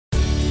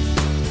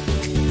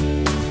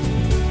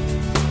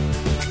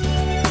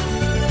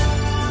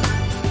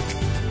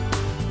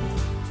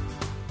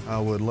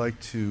would like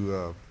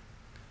to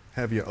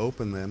have you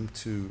open them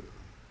to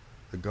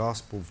the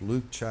Gospel of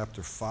Luke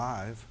chapter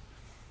 5.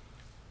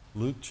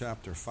 Luke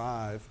chapter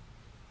 5.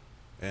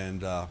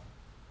 And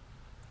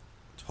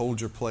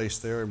hold your place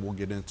there, and we'll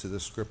get into the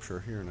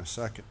scripture here in a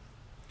second.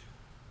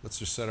 Let's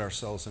just set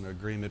ourselves in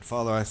agreement.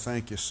 Father, I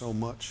thank you so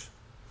much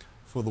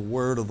for the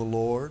word of the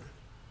Lord.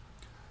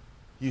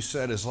 You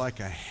said it's like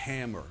a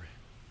hammer,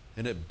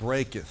 and it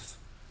breaketh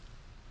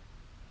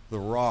the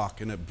rock,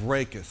 and it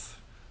breaketh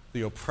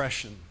the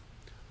oppression.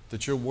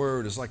 That your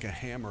word is like a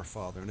hammer,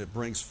 Father, and it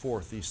brings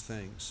forth these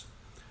things.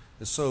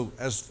 And so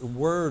as the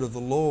word of the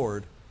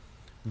Lord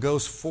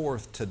goes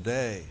forth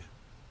today,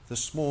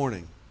 this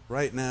morning,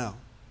 right now,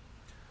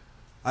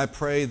 I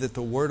pray that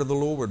the word of the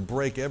Lord would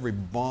break every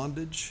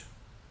bondage,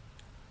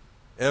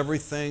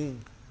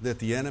 everything that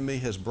the enemy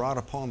has brought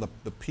upon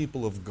the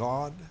people of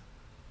God,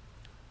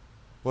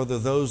 whether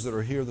those that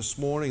are here this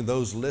morning,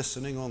 those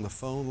listening on the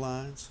phone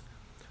lines.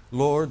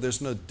 Lord,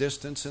 there's no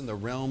distance in the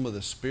realm of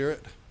the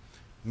Spirit.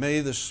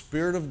 May the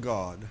Spirit of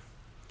God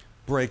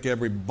break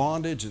every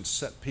bondage and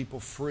set people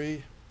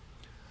free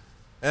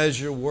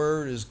as your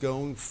word is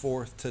going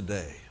forth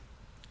today.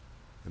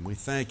 And we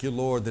thank you,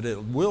 Lord, that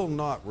it will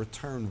not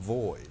return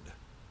void.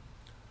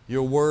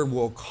 Your word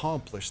will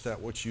accomplish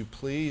that which you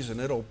please,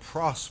 and it'll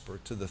prosper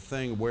to the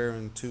thing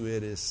whereunto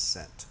it is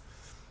sent.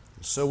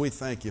 And so we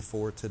thank you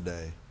for it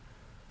today.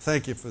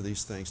 Thank you for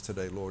these things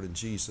today, Lord, in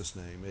Jesus'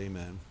 name.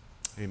 Amen.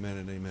 Amen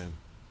and amen.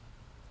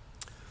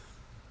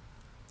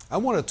 I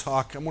want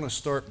to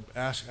start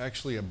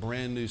actually a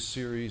brand new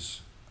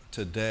series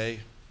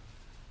today.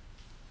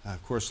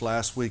 Of course,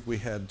 last week we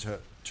had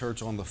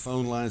church on the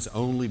phone lines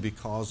only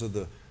because of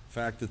the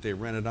fact that they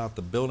rented out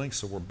the building,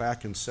 so we're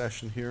back in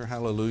session here.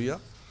 Hallelujah.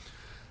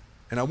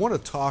 And I want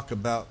to talk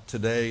about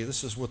today,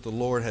 this is what the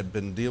Lord had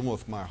been dealing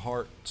with my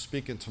heart,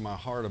 speaking to my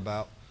heart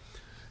about,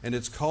 and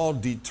it's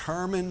called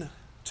Determine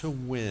to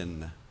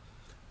Win.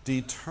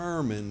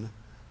 Determine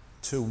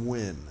to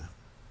win.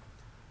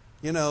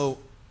 You know,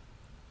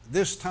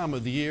 this time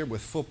of the year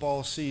with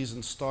football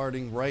season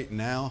starting right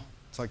now,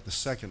 it's like the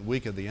second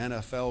week of the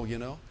NFL, you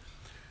know.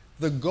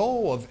 The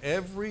goal of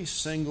every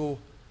single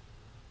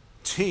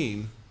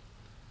team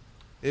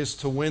is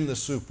to win the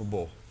Super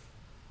Bowl,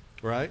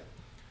 right?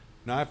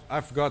 Now, I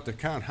forgot to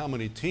count how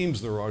many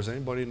teams there are. Does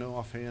anybody know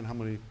offhand how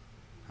many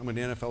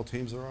NFL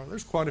teams there are?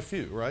 There's quite a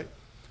few, right?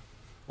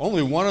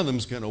 Only one of them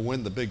is going to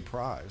win the big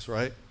prize,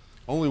 right?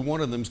 Only one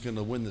of them is going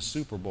to win the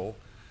Super Bowl.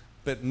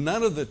 But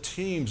none of the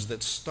teams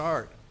that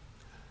start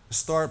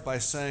by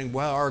saying,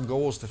 well, our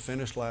goal is to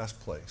finish last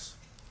place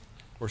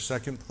or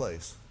second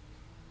place,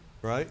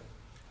 right?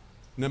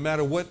 No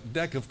matter what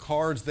deck of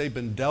cards they've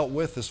been dealt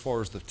with as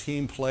far as the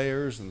team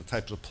players and the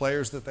types of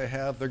players that they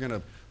have, they're going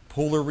to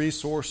pull their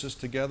resources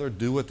together,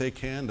 do what they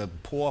can to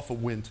pull off a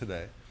win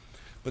today.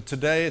 But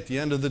today, at the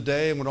end of the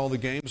day, when all the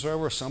games are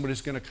over,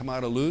 somebody's going to come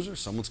out a loser,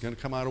 someone's going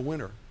to come out a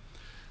winner.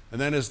 And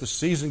then as the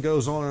season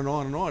goes on and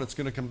on and on, it's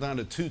going to come down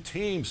to two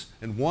teams,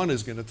 and one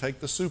is going to take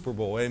the Super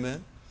Bowl.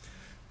 Amen?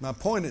 My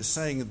point in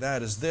saying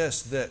that is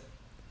this, that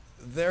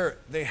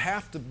they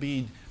have to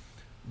be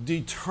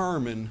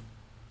determined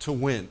to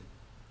win.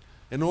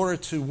 In order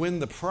to win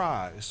the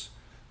prize,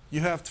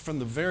 you have to, from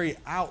the very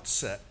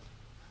outset,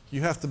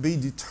 you have to be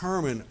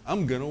determined,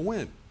 I'm going to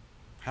win.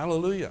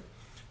 Hallelujah.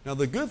 Now,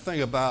 the good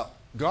thing about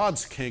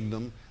God's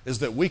kingdom is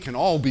that we can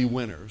all be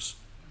winners,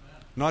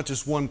 not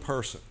just one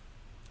person.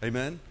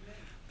 Amen?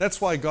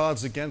 That's why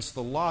God's against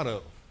the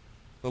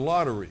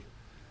lottery,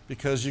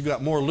 because you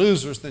got more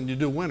losers than you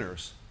do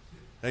winners.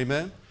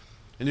 Amen?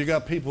 And you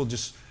got people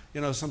just,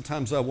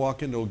 sometimes I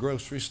walk into a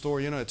grocery store,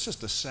 it's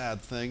just a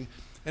sad thing.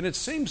 And it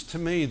seems to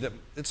me that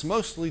it's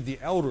mostly the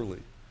elderly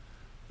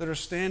that are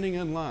standing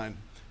in line,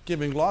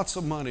 giving lots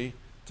of money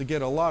to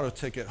get a lotto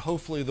ticket.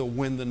 Hopefully they'll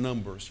win the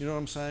numbers. You know what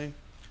I'm saying?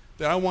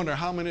 That I wonder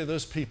how many of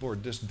those people are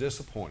just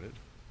disappointed,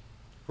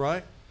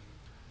 right?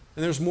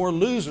 And there's more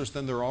losers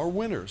than there are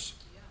winners.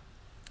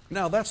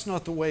 Now, that's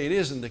not the way it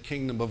is in the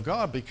kingdom of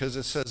God, because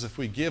it says if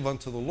we give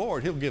unto the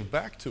Lord, He'll give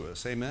back to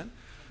us. Amen?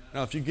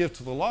 Now, if you give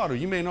to the lottery,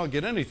 you may not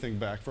get anything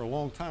back for a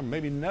long time,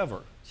 maybe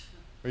never.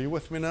 Are you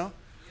with me now?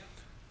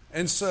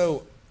 And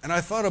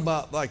I thought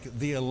about like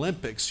the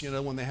Olympics,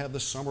 when they have the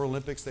Summer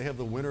Olympics, they have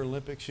the Winter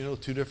Olympics,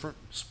 two different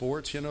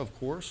sports, of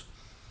course.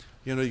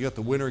 You got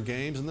the Winter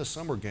Games and the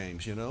Summer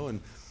Games, and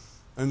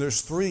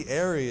there's three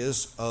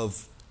areas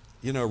of,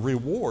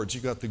 rewards.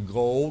 You got the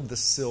gold, the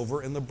silver,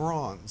 and the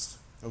bronze,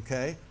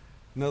 okay?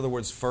 In other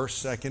words, first,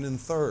 second, and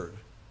third.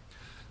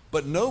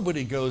 But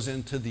nobody goes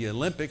into the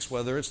Olympics,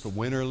 whether it's the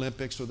Winter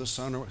Olympics or the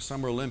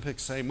Summer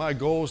Olympics, say, my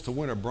goal is to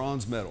win a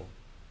bronze medal.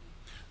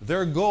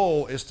 Their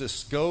goal is to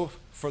go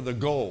for the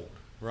gold,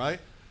 right?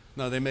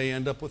 Now, they may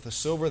end up with the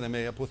silver, they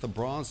may end up with the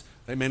bronze,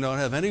 they may not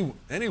have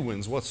any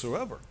wins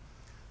whatsoever.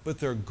 But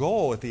their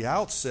goal at the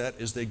outset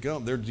is they're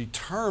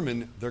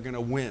determined they're going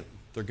to win.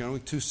 They're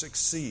going to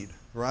succeed,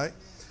 right?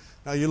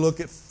 Now, you look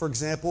at, for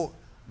example,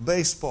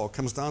 baseball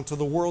comes down to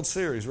the World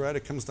Series, right?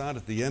 It comes down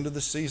at the end of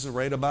the season,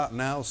 right about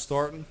now,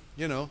 starting,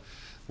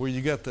 where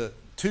you got the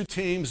two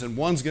teams and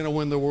one's going to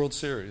win the World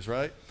Series,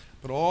 right?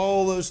 But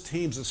all those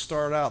teams that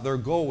start out, their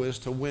goal is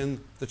to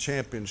win the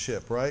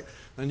championship, right?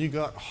 And you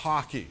got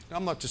hockey.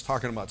 I'm not just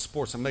talking about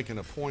sports. I'm making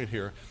a point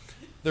here.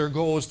 Their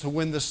goal is to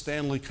win the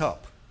Stanley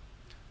Cup.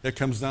 It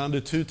comes down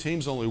to two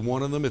teams. Only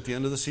one of them at the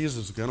end of the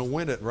season is going to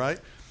win it, right?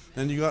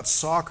 Then you got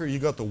soccer. You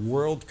got the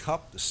World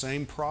Cup, the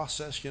same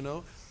process, you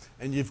know.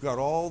 And you've got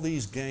all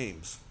these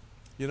games,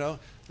 you know.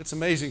 It's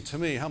amazing to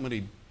me how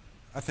many,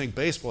 I think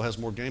baseball has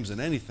more games than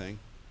anything.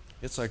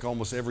 It's like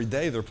almost every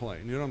day they're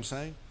playing, you know what I'm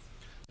saying?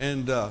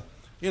 And,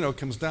 you know, it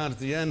comes down at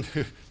the end,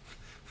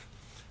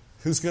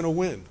 who's going to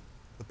win?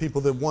 The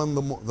people that won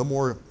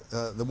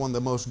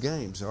the most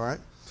games, all right?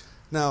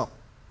 Now,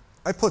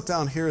 I put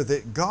down here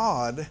that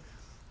God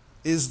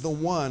is the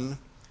one,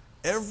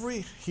 every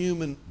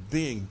human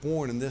being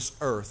born in this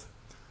earth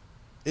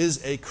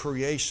is a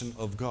creation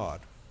of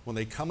God. When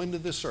they come into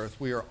this earth,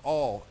 we are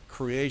all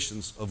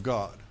creations of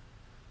God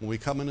when we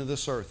come into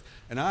this earth.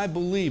 And I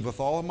believe with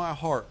all of my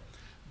heart,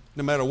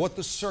 no matter what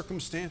the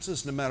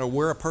circumstances, no matter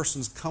where a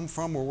person's come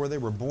from or where they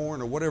were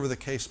born or whatever the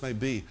case may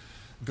be,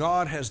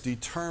 God has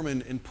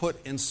determined and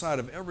put inside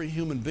of every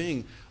human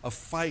being a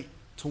fight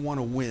to want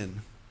to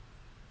win.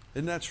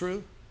 Isn't that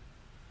true?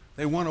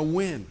 They want to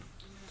win.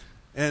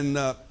 And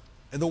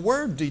the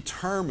word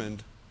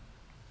determined,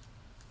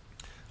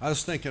 I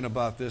was thinking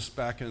about this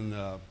back in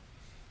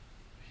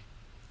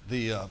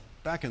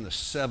back in the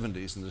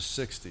 70s and the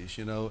 60s,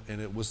 you know, and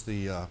it was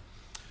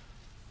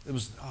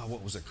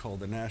what was it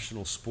called? The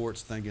national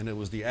sports thing, and it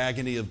was the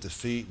agony of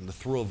defeat and the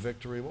thrill of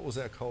victory. What was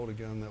that called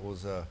again? That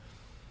was the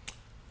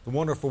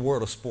Wonderful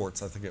World of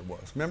Sports, I think it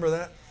was. Remember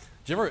that?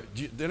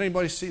 Did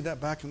anybody see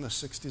that back in the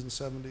 60s and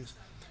 70s?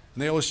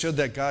 And they always showed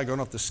that guy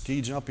going off the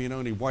ski jump, you know,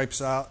 and he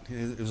wipes out.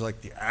 It was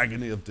like the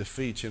agony of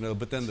defeat, you know,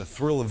 but then the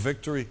thrill of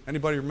victory.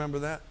 Anybody remember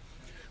that?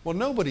 Well,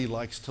 nobody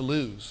likes to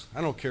lose.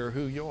 I don't care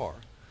who you are.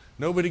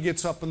 Nobody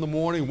gets up in the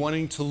morning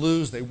wanting to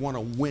lose. They want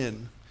to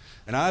win.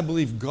 And I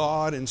believe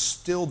God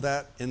instilled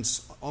that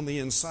on the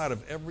inside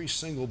of every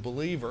single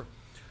believer.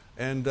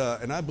 And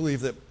I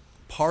believe that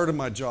part of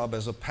my job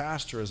as a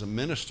pastor, as a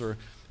minister,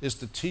 is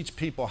to teach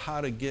people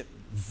how to get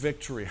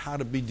victory, how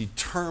to be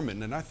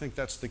determined. And I think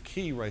that's the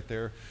key right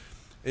there,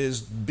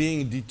 is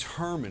being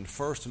determined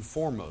first and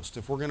foremost.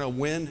 If we're going to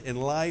win in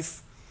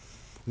life,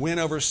 win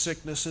over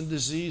sickness and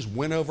disease,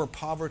 win over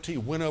poverty,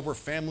 win over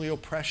family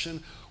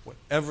oppression,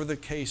 whatever the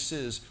case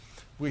is,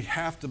 we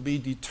have to be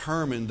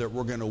determined that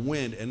we're going to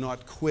win and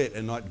not quit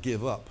and not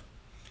give up.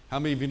 How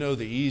many of you know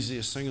the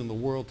easiest thing in the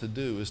world to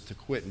do is to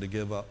quit and to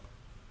give up?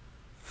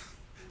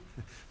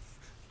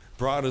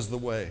 Broad is the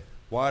way,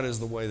 wide is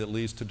the way that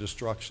leads to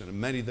destruction, and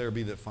many there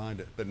be that find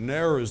it. But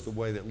narrow is the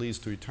way that leads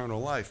to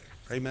eternal life.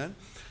 Amen?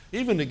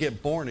 Even to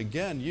get born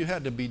again, you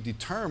had to be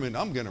determined,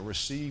 I'm going to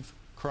receive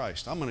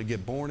Christ. I'm going to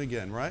get born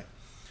again, right?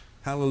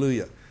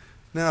 Hallelujah.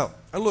 Now,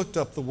 I looked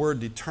up the word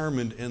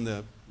determined in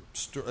the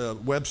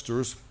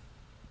Webster's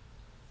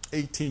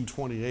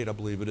 1828, I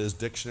believe it is,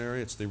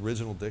 dictionary. It's the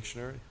original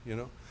dictionary, you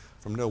know,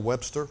 from Noah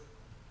Webster.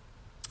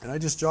 And I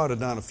just jotted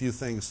down a few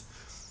things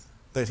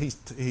that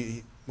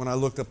he when I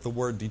looked up the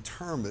word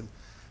determined,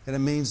 and it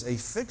means a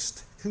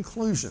fixed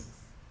conclusion,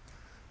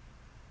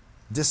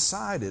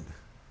 decided,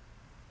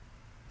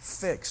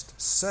 fixed,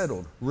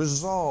 settled,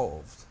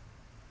 resolved,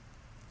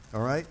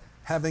 all right,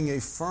 having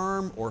a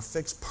firm or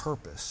fixed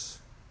purpose.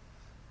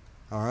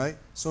 All right?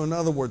 So in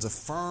other words, a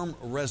firm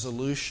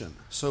resolution.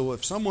 So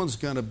if someone's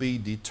going to be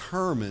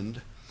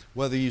determined,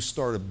 whether you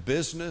start a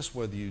business,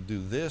 whether you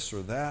do this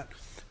or that,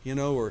 you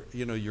know, or,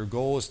 you know, your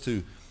goal is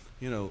to,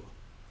 you know,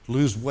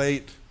 lose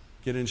weight,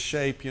 get in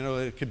shape, you know,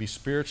 it could be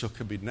spiritual, it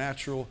could be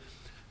natural.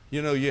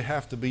 You know, you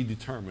have to be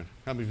determined.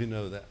 How many of you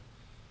know that?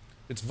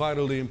 It's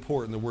vitally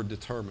important, the word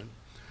determined.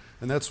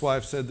 And that's why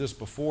I've said this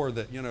before,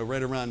 that, you know,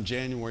 right around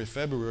January,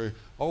 February,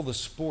 all the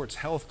sports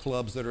health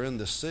clubs that are in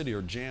the city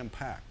are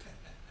jam-packed.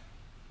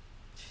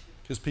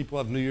 Because people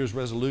have New Year's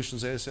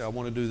resolutions. They say, I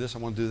want to do this, I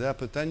want to do that.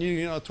 But then,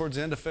 you know, towards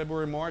the end of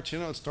February, March, you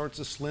know, it starts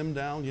to slim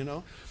down, you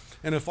know.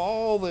 And if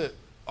all the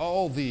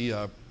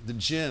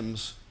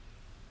gyms,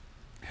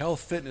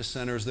 health fitness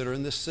centers that are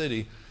in this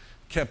city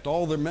kept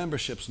all their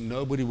memberships,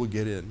 nobody would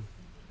get in.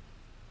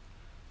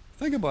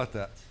 Think about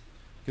that.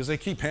 Because they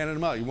keep handing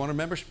them out. You want a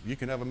membership? You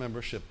can have a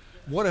membership.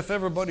 What if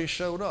everybody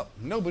showed up?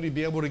 Nobody would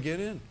be able to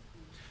get in.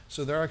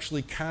 So they're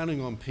actually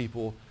counting on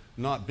people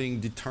not being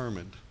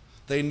determined.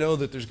 They know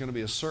that there's going to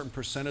be a certain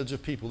percentage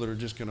of people that are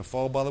just going to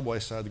fall by the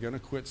wayside. They're going to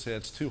quit, say,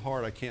 it's too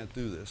hard, I can't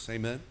do this.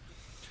 Amen?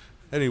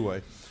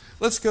 Anyway,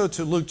 let's go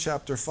to Luke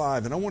chapter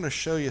 5, and I want to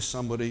show you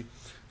somebody.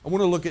 I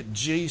want to look at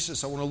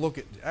Jesus. I want to look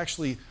at,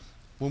 actually,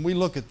 when we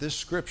look at this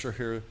scripture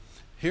here,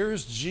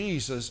 here's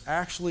Jesus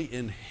actually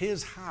in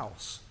his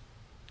house.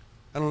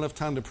 I don't have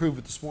time to prove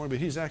it this morning, but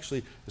his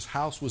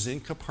house was in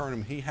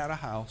Capernaum. He had a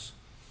house.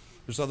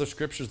 There's other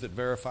scriptures that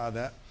verify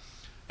that.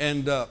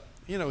 And,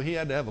 you know, he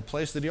had to have a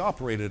place that he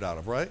operated out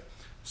of, right?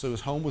 So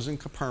his home was in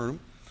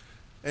Capernaum.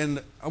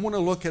 And I want to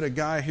look at a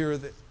guy here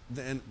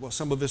and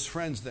some of his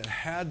friends that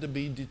had to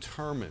be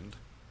determined.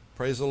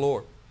 Praise the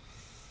Lord.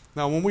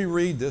 Now, when we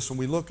read this, when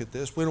we look at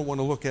this, we don't want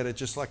to look at it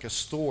just like a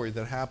story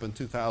that happened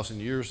 2,000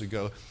 years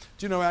ago.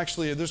 Do you know,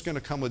 actually, there's going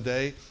to come a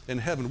day in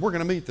heaven, we're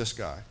going to meet this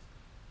guy.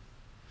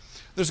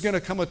 There's going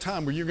to come a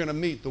time where you're going to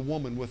meet the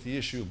woman with the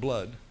issue of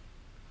blood.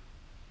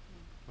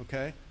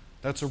 Okay?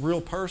 That's a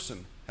real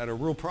person, had a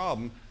real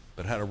problem,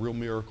 but had a real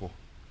miracle.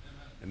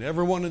 And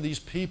every one of these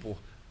people,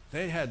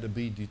 they had to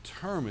be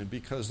determined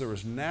because there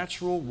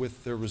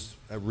was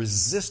a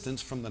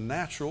resistance from the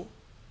natural.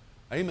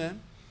 Amen.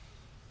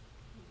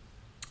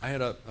 I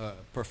had a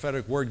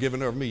prophetic word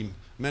given over me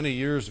many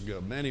years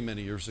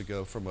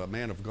ago from a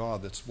man of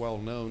God that's well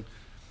known.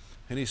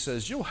 And he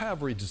says, you'll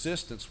have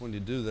resistance when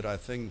you do the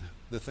thing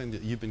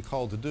that you've been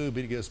called to do.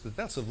 But he goes, but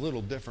that's of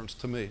little difference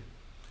to me.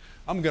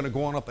 I'm going to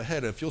go on up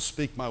ahead. If you'll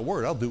speak my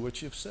word, I'll do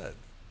what you've said.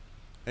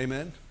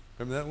 Amen?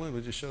 Remember that one?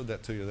 We just showed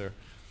that to you there.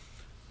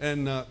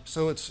 And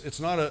so it's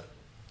not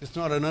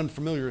an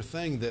unfamiliar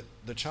thing that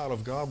the child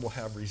of God will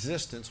have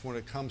resistance when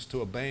it comes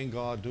to obeying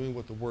God, doing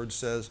what the word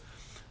says.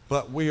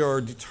 But we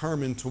are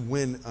determined to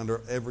win under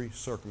every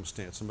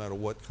circumstance, no matter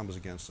what comes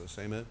against us.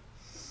 Amen?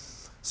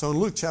 So in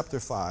Luke chapter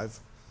 5,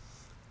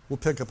 we'll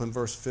pick up in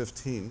verse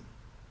 15.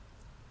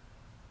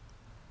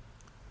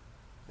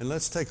 And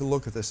let's take a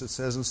look at this. It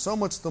says, and so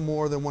much the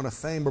more than when a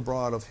fame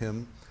abroad of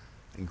him,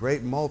 and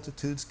great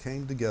multitudes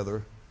came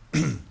together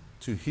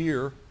to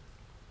hear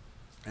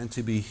and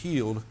to be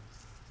healed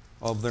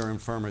of their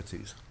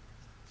infirmities.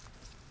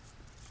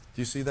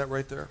 Do you see that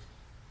right there?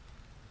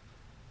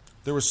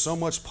 There was so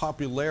much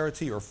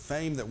popularity or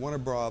fame that went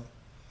abroad,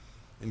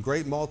 and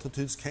great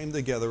multitudes came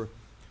together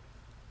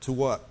to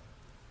what?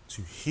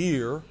 To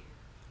hear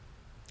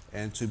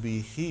and to be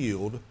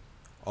healed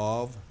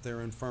of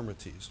their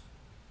infirmities.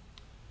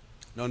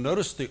 Now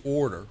notice the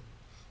order.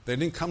 They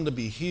didn't come to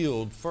be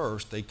healed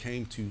first. They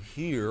came to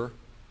hear,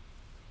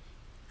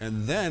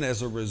 and then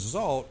as a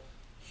result,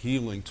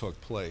 healing took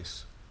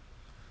place.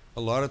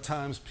 A lot of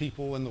times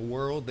people in the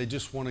world, they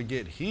just want to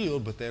get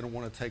healed, but they don't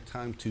want to take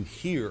time to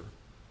hear.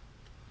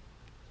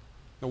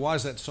 Now, why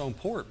is that so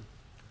important?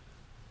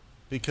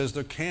 Because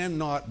there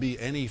cannot be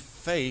any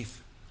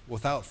faith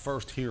without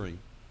first hearing.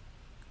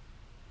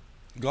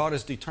 God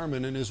is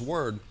determined in His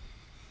Word.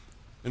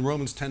 In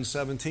Romans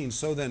 10:17,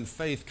 so then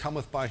faith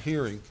cometh by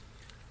hearing,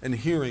 and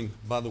hearing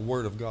by the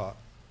Word of God.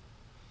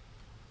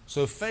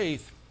 So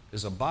faith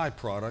is a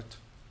byproduct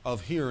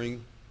of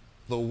hearing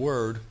the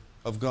Word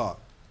of God.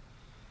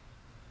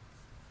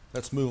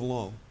 Let's move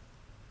along.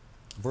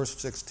 Verse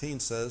 16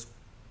 says,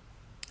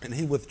 and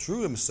he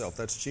withdrew himself,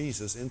 that's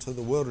Jesus, into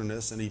the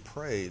wilderness, and he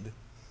prayed.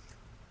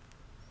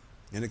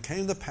 And it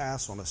came to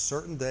pass on a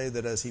certain day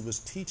that as he was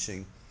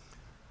teaching,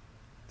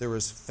 there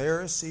was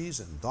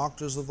Pharisees and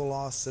doctors of the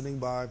law sitting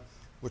by,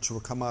 which were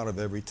come out of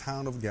every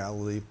town of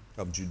Galilee,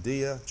 of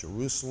Judea,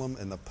 Jerusalem,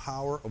 and the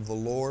power of the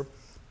Lord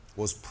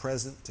was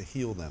present to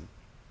heal them.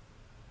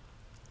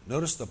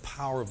 Notice the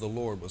power of the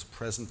Lord was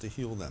present to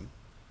heal them.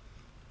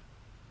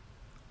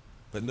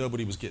 But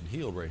nobody was getting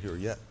healed right here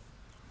yet.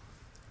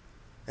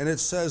 And it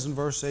says in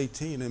verse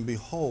 18, and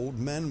behold,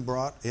 men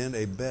brought in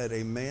a bed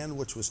a man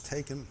which was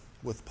taken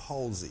with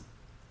palsy.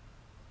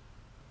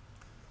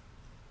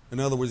 In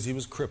other words, he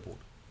was crippled,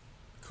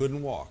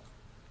 couldn't walk.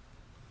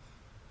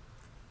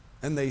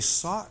 And they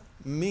sought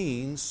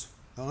means,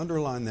 I'll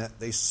underline that,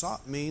 they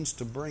sought means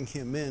to bring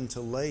him in,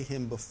 to lay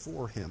him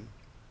before him.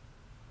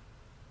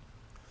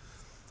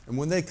 And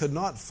when they could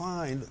not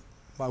find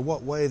by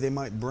what way they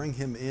might bring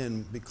him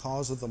in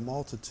because of the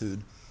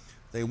multitude,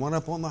 they went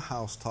up on the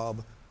housetop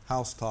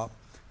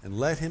and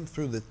led him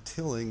through the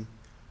tilling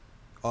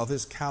of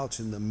his couch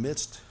in the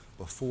midst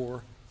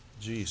before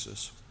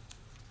Jesus.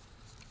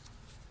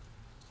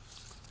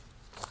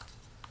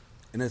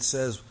 And it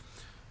says,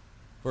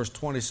 verse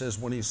 20 says,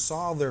 when he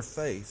saw their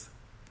faith,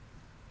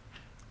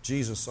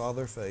 Jesus saw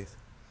their faith,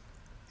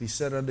 he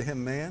said unto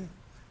him, man,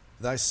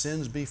 thy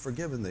sins be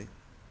forgiven thee.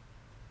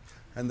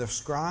 And the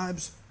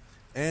scribes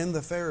and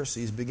the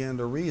Pharisees began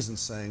to reason,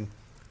 saying,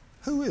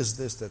 who is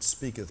this that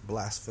speaketh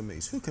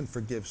blasphemies? Who can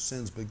forgive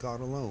sins but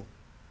God alone?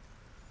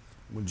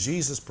 When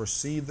Jesus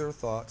perceived their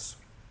thoughts,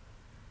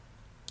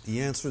 he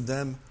answered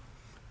them,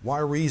 why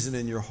reason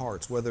in your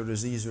hearts, whether it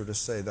is easier to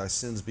say, thy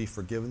sins be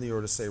forgiven thee,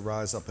 or to say,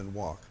 rise up and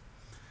walk?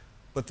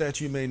 But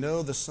that you may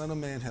know the Son of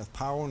Man hath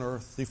power on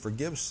earth to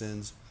forgive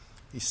sins,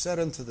 he said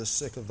unto the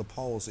sick of the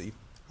palsy,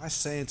 I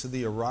say unto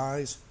thee,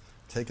 arise,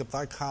 take up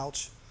thy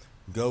couch,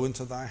 go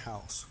into thy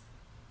house.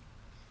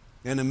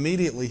 And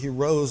immediately he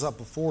rose up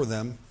before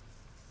them,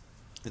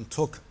 and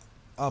took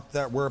up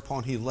that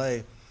whereupon he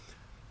lay,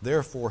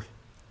 therefore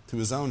to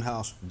his own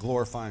house,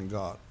 glorifying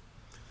God.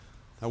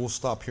 Now we'll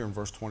stop here in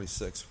verse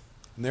 26.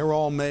 And they were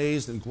all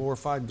amazed and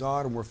glorified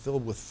God, and were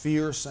filled with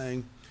fear,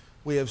 saying,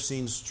 we have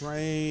seen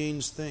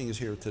strange things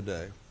here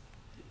today.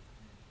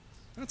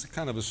 That's a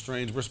kind of a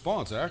strange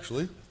response,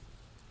 actually.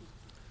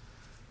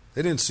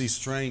 They didn't see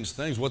strange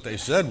things. What they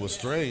said was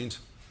strange.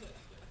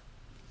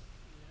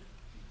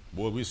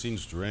 Boy, we've seen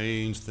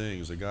strange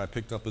things. A guy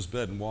picked up his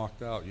bed and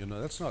walked out. You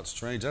know, that's not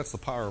strange. That's the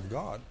power of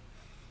God.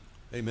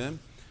 Amen.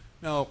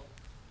 Now,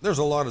 there's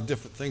a lot of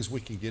different things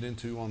we can get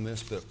into on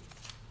this, but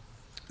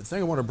The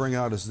thing I want to bring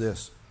out is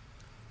this.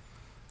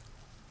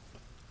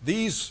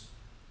 This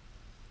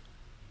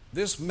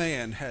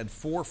man had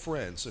 4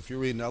 friends. If you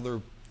read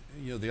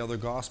the other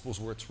Gospels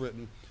where it's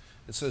written,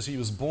 it says he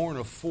was born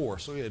of 4.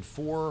 So he had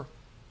 4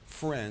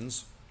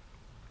 friends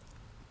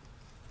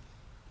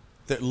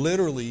that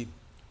literally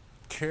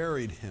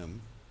carried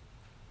him.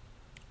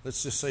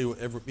 Let's just say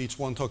each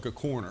one took a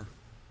corner,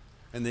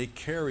 and they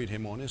carried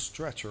him on his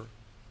stretcher,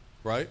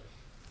 right,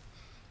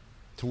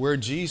 to where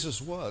Jesus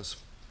was.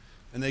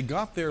 And they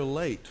got there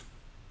late.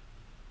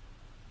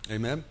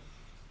 Amen?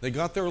 They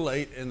got there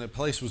late, and the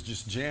place was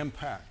just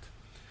jam-packed.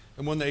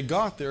 And when they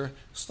got there,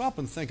 stop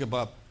and think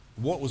about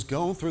what was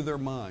going through their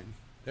mind.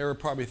 They were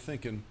probably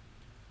thinking,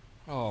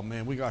 oh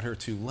man, we got here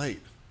too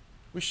late.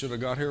 We should have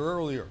got here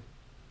earlier.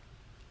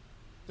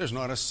 There's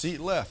not a seat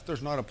left.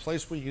 There's not a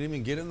place where you can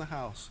even get in the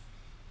house.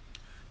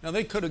 Now,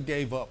 they could have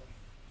gave up.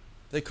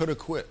 They could have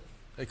quit.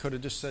 They could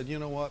have just said, you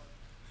know what?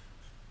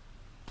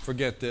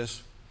 Forget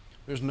this.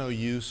 There's no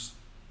use.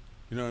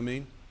 You know what I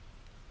mean?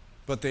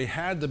 But they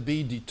had to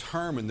be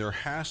determined. There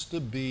has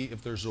to be,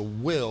 if there's a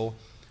will,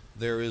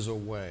 there is a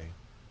way.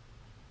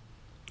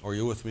 Are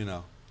you with me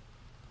now?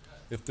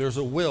 If there's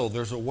a will,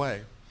 there's a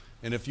way.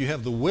 And if you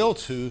have the will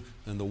to,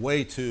 then the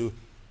way to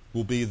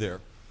will be there.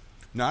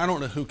 Now, I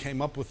don't know who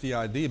came up with the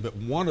idea, but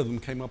one of them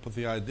came up with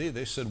the idea.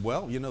 They said,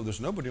 well,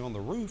 there's nobody on the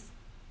roof.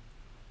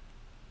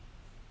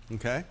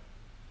 Okay?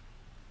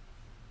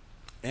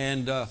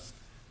 And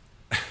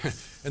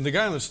and the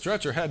guy on the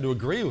stretcher had to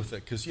agree with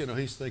it because,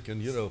 he's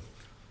thinking,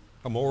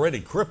 I'm already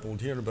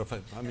crippled here, but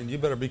you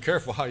better be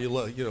careful how you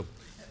look,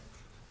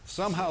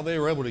 Somehow they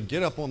were able to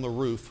get up on the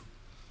roof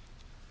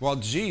while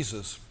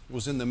Jesus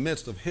was in the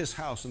midst of his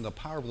house and the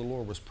power of the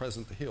Lord was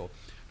present to heal.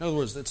 In other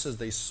words, it says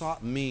they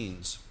sought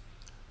means.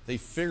 They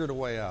figured a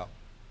way out.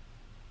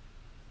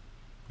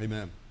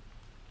 Amen.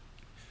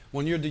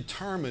 When you're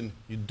determined,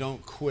 you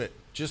don't quit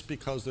just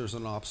because there's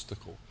an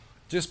obstacle,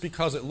 just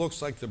because it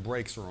looks like the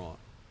brakes are on.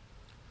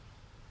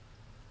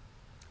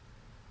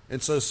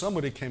 And so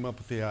somebody came up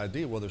with the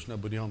idea, well, there's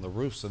nobody on the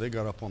roof, so they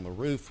got up on the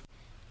roof.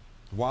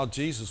 While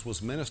Jesus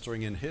was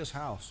ministering in his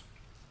house,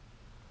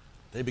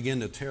 they began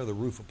to tear the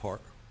roof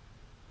apart.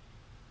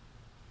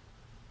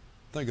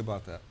 Think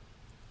about that.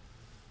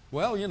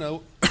 Well,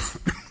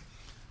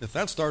 if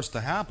that starts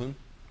to happen,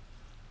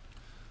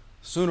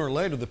 sooner or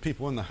later the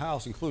people in the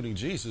house, including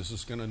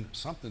Jesus,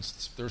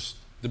 there's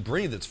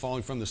debris that's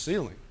falling from the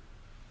ceiling.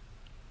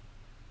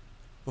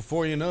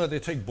 Before you know it, they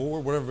take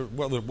board,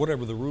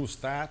 whatever the roof's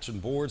thatch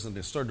and boards, and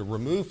they start to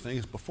remove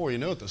things. Before you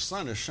know it, the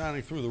sun is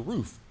shining through the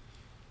roof.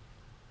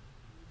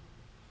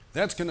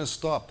 That's going to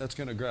stop. That's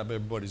going to grab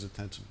everybody's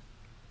attention.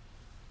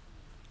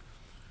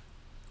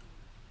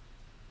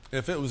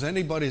 If it was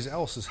anybody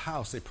else's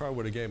house, they probably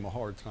would have gave him a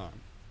hard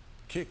time.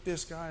 Kick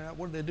this guy out.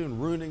 What are they doing,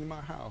 ruining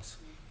my house?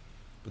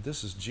 But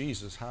this is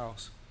Jesus'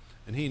 house.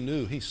 And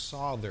he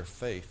saw their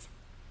faith.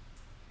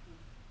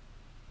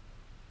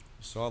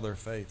 He saw their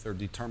faith, their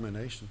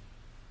determination.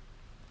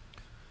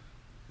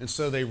 And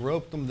so they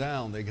roped them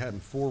down. They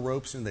had 4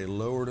 ropes and they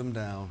lowered them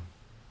down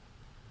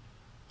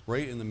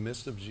right in the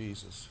midst of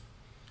Jesus.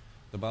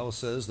 The Bible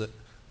says that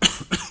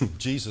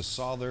Jesus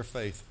saw their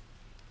faith.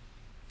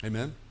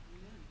 Amen?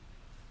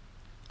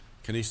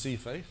 Can he see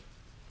faith?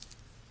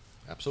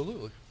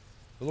 Absolutely.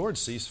 The Lord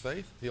sees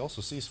faith. He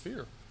also sees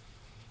fear.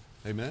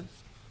 Amen?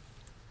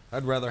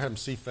 I'd rather have him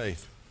see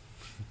faith.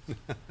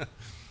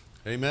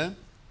 Amen?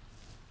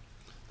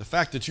 The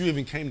fact that you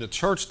even came to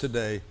church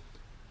today,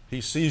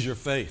 he sees your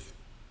faith.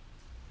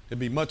 It'd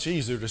be much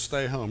easier to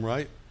stay home,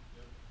 right?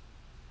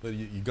 But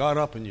you got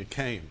up and you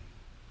came.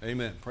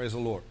 Amen. Praise the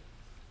Lord.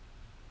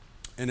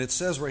 And it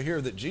says right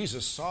here that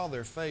Jesus saw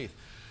their faith.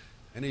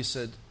 And he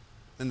said,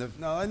 in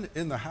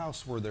the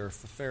house were there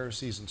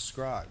Pharisees and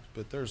scribes,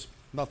 but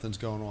nothing's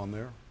going on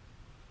there.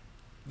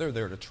 They're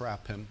there to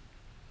trap him.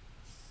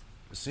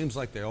 It seems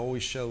like they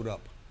always showed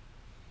up.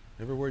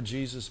 Everywhere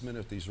Jesus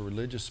ministered, these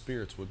religious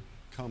spirits would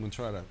come and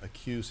try to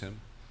accuse him.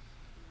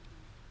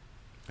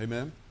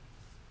 Amen?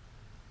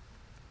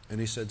 And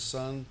he said,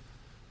 son,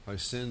 thy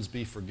sins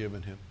be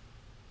forgiven him.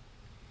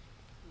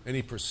 And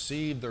he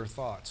perceived their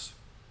thoughts.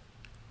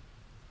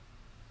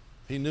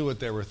 He knew what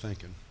they were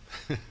thinking.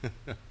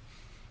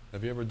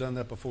 Have you ever done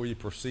that before? You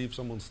perceive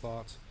someone's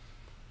thoughts?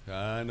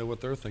 I know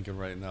what they're thinking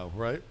right now,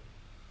 right?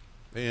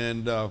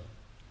 And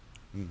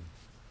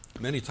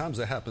many times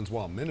that happens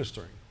while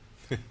ministering.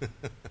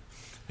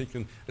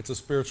 It's a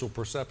spiritual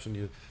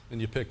perception,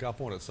 and you pick up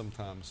on it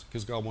sometimes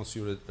because God wants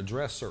you to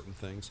address certain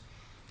things.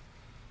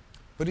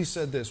 But he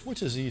said this,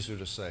 which is easier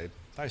to say,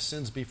 thy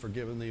sins be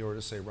forgiven thee, or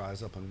to say,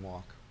 rise up and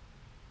walk?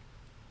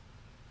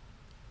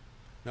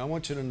 Now I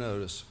want you to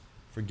notice,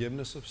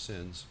 forgiveness of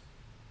sins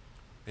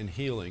and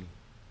healing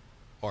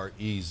are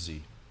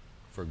easy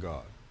for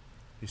God.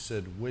 He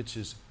said, which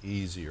is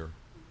easier?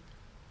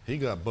 He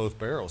got both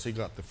barrels. He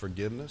got the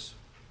forgiveness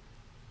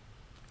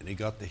and he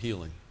got the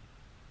healing.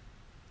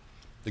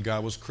 The guy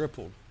was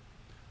crippled,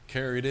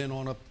 carried in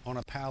on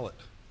a pallet.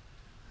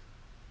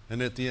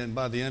 And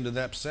by the end of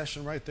that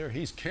session right there,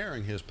 he's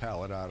carrying his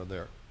pallet out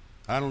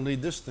I don't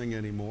need this thing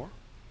anymore.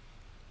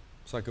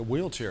 It's like a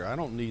wheelchair. I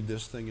don't need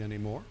this thing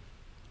anymore.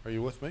 Are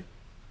you with me?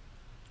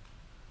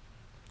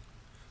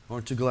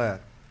 Aren't you glad?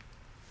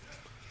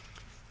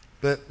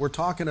 But we're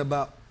talking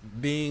about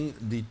being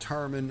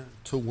determined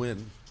to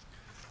win.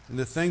 And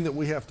the thing that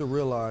we have to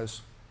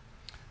realize,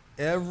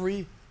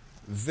 every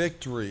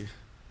victory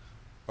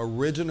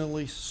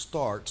originally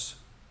starts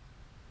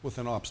with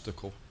an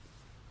obstacle.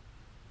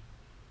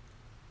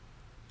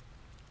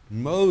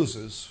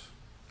 Moses,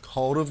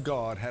 called of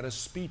God, had a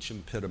speech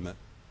impediment.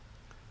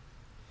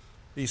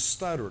 He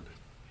stuttered.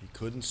 He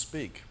couldn't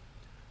speak.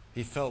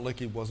 He felt like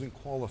he wasn't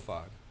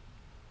qualified.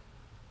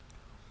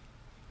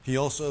 He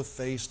also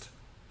faced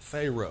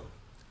Pharaoh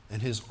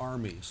and his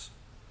armies.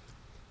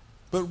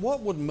 But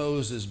what would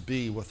Moses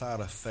be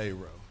without a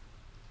Pharaoh?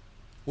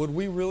 Would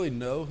we really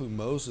know who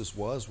Moses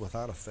was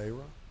without a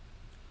Pharaoh?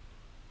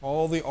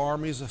 All the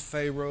armies of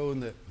Pharaoh,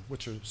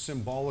 which are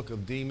symbolic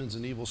of demons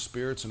and evil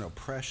spirits and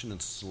oppression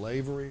and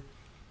slavery,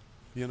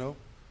 you know.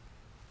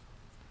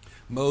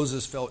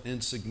 Moses felt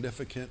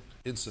insignificant,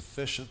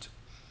 insufficient.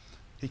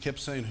 He kept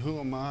saying, who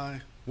am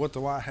I? What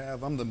do I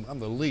have? I'm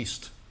the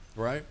least,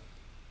 right?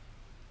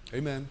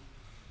 Amen.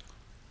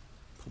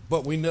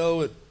 But we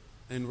know it,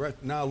 and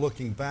now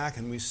looking back,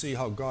 and we see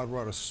how God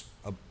wrought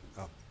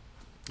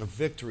a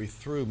victory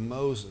through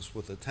Moses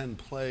with the 10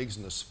 plagues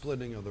and the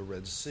splitting of the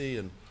Red Sea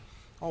and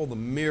all the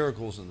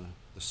miracles and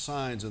the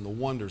signs and the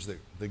wonders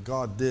that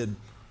God did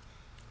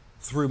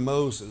through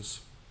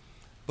Moses.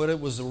 But it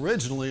was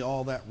originally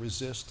all that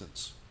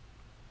resistance.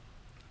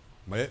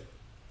 Right?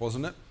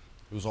 Wasn't it?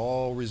 It was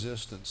all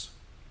resistance.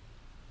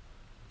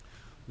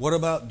 What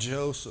about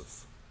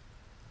Joseph?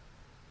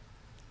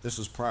 This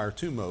is prior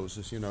to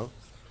Moses, you know.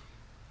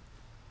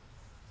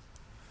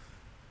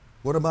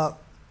 What about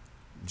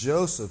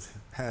Joseph?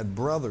 Had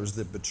brothers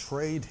that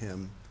betrayed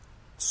him,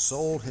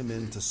 sold him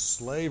into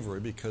slavery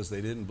because they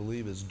didn't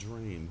believe his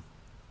dream.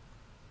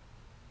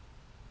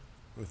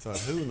 We thought,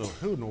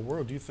 who in the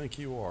world do you think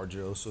you are,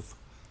 Joseph?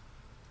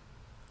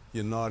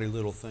 You naughty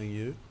little thing,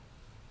 you.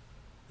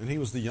 And he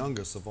was the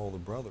youngest of all the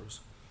brothers.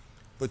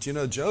 But you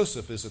know,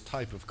 Joseph is a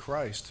type of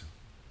Christ.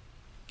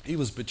 He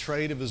was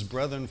betrayed of his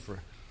brethren for,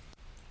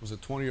 was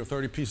it 20 or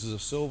 30 pieces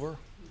of silver?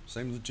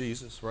 Same as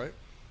Jesus, right?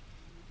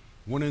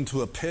 Went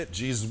into a pit.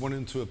 Jesus went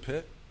into a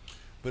pit.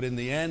 But in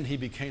the end, he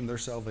became their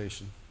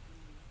salvation.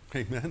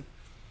 Amen?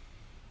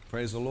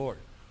 Praise the Lord.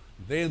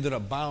 They ended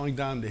up bowing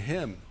down to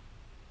him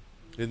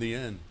in the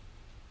end.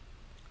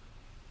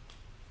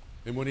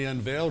 And when he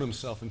unveiled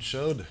himself and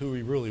showed who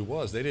he really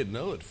was, they didn't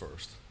know at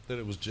first that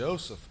it was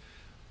Joseph.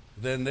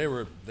 Then they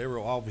were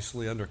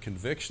obviously under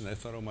conviction. They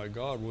thought, oh my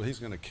God, well, he's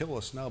going to kill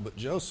us now. But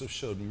Joseph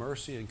showed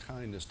mercy and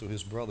kindness to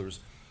his brothers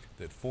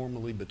that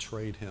formerly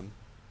betrayed him.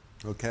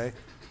 Okay?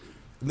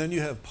 And then you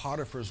have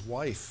Potiphar's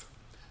wife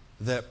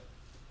that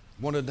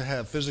wanted to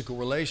have physical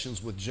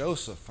relations with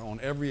Joseph on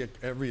every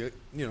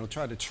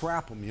tried to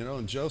trap him,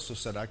 and Joseph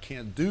said, I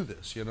can't do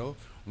this, I'm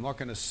not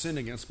going to sin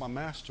against my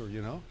master,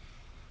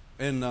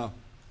 And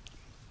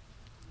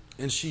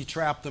she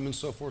trapped him and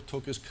so forth,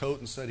 took his coat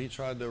and said he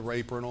tried to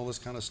rape her and all this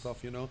kind of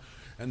stuff,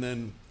 And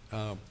then,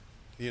 and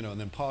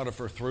then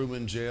Potiphar threw him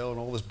in jail and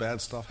all this bad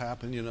stuff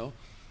happened,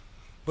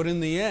 But in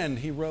the end,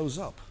 he rose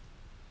up.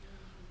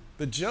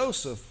 But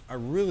Joseph, I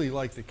really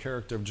like the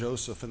character of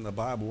Joseph in the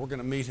Bible. We're going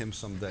to meet him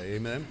someday,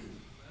 amen?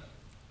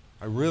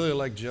 I really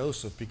like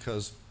Joseph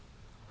because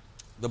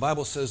the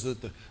Bible says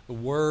that the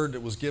word that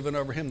was given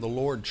over him, the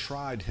Lord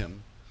tried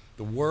him.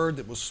 The word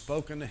that was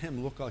spoken to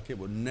him looked like it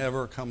would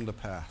never come to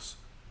pass.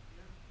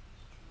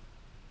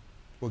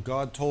 What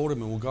God told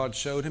him and what God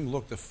showed him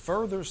looked the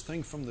furthest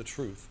thing from the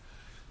truth.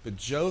 But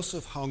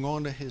Joseph hung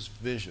on to his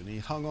vision. He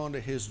hung on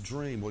to his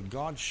dream. What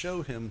God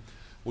showed him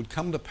would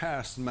come to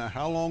pass no matter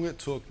how long it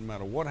took, no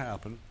matter what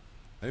happened.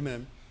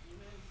 Amen.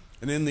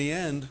 And in the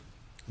end,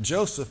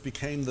 Joseph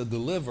became the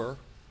deliverer,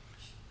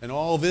 and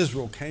all of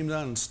Israel came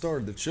down and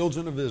started, the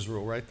children of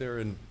Israel right there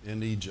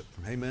in Egypt.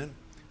 Amen.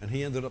 And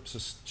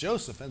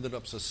Joseph ended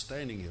up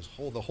sustaining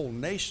the whole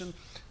nation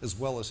as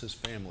well as his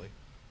family.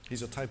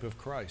 He's a type of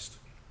Christ.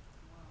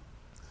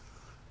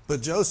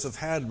 But Joseph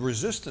had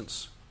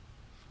resistance.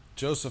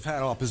 Joseph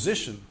had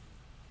opposition.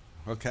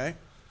 Okay?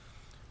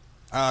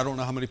 I don't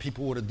know how many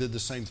people would have did the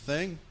same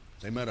thing.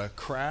 They might have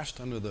crashed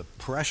under the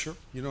pressure,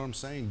 you know what I'm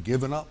saying?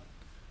 Given up,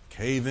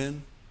 cave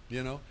in,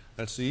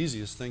 That's the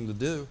easiest thing to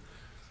do.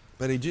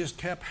 But he just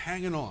kept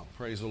hanging on,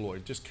 praise the Lord.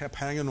 He just kept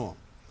hanging on.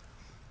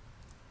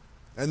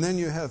 And then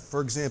you have, for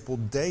example,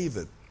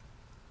 David.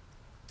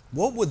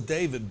 What would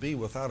David be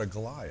without a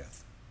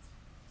Goliath?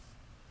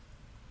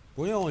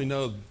 We only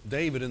know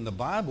David in the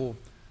Bible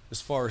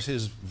as far as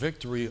his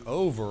victory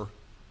over.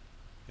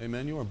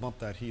 Amen. You want to bump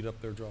that heat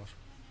up there, Josh?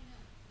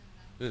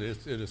 It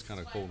is kind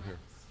of cold here.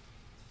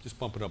 Just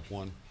bump it up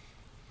one.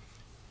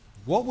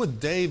 What would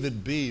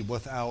David be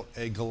without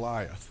a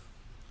Goliath?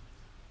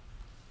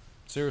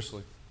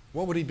 Seriously,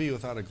 what would he be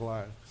without a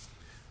Goliath?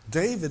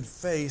 David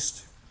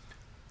faced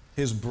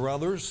his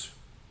brothers.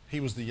 He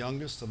was the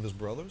youngest of his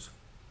brothers.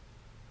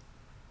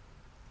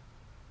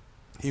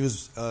 He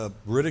was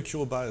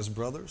ridiculed by his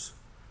brothers.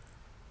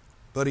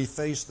 But he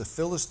faced the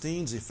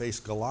Philistines, he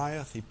faced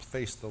Goliath, he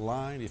faced the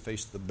lion, he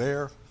faced the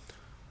bear,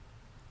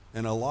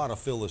 and a lot of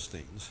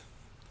Philistines.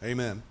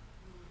 Amen.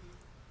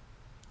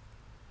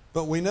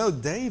 But we know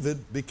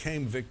David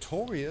became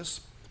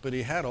victorious, but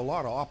he had a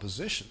lot of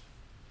opposition.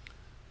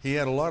 He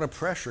had a lot of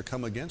pressure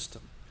come against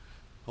him.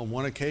 On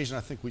one occasion,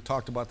 I think we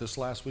talked about this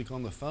last week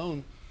on the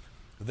phone,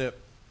 that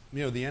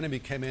the enemy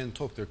came in and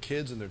took their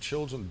kids and their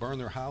children, burned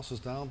their houses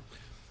down.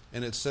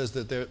 And it says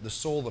that the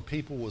soul of the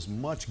people was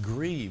much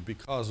grieved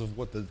because of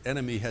what the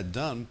enemy had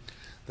done,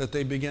 that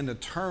they began to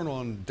turn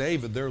on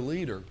David, their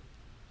leader,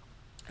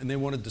 and they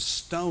wanted to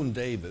stone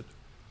David.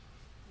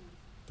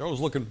 They're always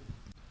looking,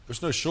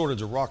 there's no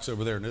shortage of rocks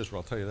over there in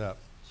Israel, I'll tell you that.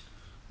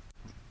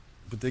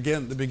 But they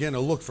began to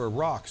look for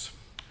rocks.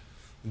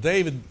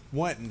 David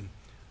went and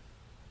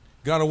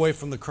got away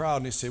from the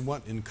crowd,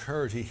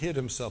 and he hid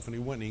himself, and he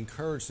went and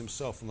encouraged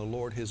himself in the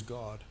Lord his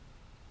God.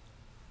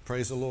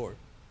 Praise the Lord.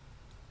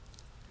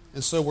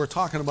 And so we're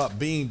talking about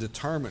being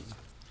determined.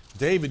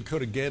 David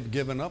could have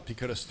given up. He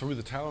could have threw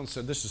the towel and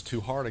said, this is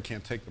too hard. I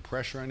can't take the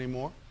pressure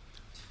anymore.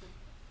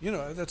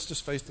 Let's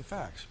just face the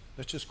facts.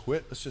 Let's just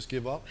quit. Let's just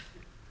give up.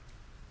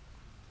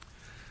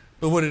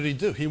 But what did he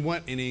do? He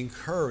went and he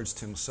encouraged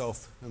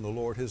himself in the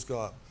Lord his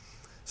God.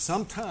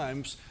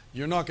 Sometimes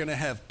you're not going to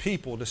have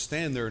people to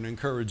stand there and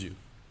encourage you.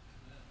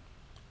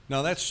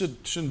 Now that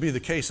shouldn't be the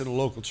case in a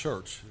local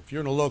church. If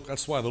you're in a local,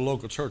 that's why the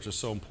local church is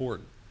so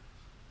important.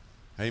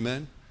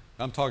 Amen.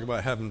 I'm talking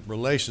about having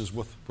relationships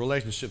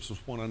with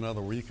one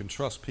another where you can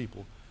trust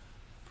people.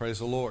 Praise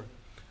the Lord.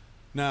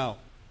 Now,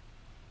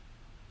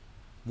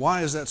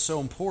 why is that so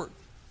important?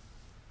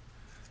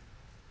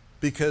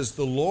 Because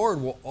the Lord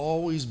will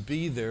always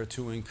be there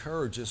to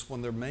encourage us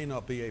when there may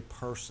not be a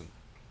person.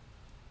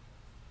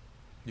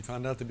 You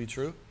find that to be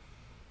true?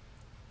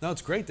 Now,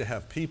 it's great to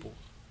have people.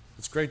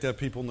 It's great to have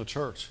people in the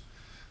church.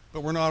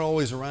 But we're not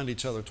always around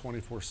each other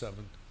 24/7.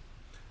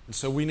 And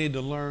so we need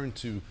to learn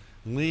to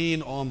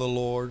lean on the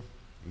Lord,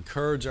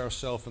 encourage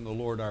ourselves in the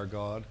Lord our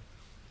God.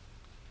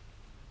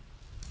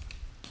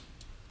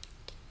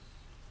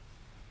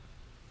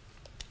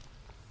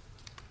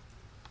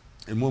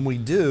 And when we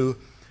do,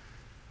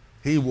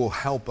 He will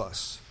help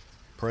us.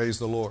 Praise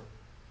the Lord.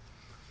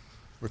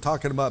 We're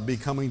talking about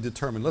becoming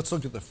determined. Let's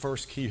look at the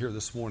first key here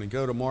this morning.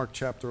 Go to Mark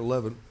chapter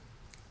 11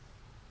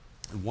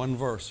 and one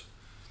verse.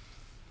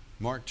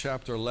 Mark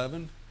chapter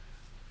 11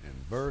 and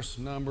verse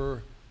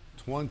number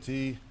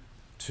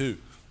 22.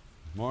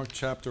 Mark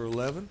chapter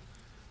 11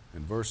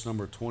 and verse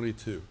number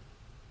 22.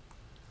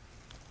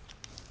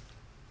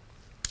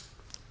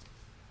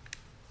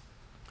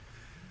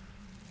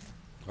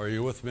 Are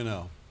you with me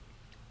now?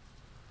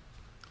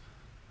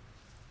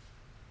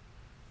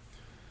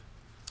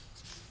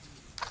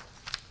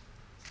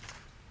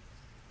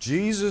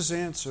 Jesus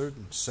answered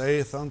and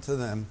saith unto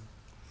them,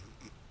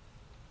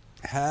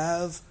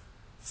 have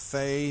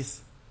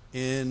faith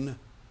in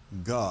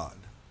God.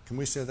 Can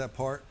we say that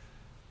part?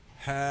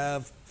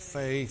 Have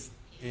faith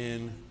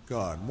in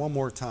God. One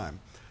more time.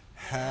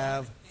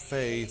 Have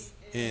faith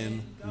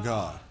in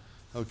God.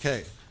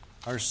 Okay.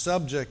 Our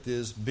subject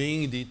is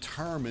being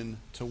determined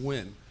to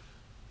win.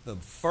 The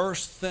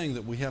first thing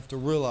that we have to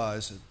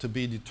realize to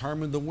be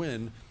determined to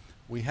win,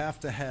 we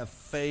have to have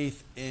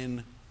faith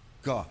in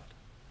God.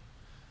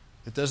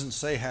 It doesn't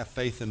say have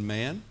faith in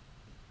man.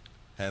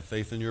 Have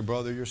faith in your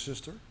brother, your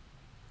sister.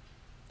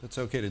 That's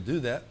okay to do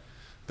that.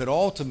 But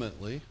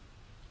ultimately,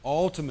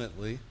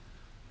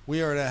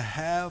 we are to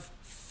have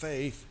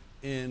faith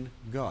in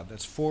God.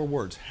 That's 4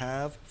 words.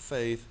 Have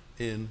faith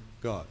in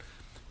God.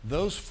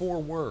 Those 4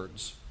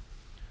 words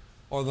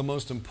are the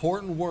most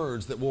important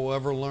words that we'll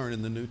ever learn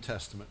in the New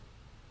Testament.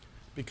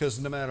 Because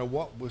no matter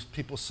what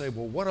people say,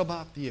 well, what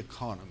about the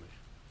economy?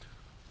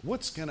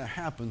 What's going to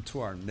happen to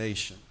our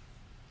nation?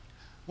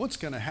 What's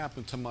going to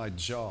happen to my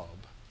job?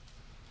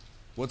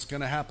 What's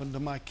going to happen to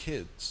my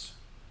kids?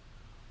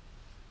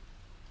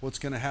 What's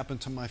going to happen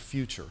to my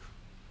future?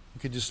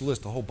 You could just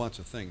list a whole bunch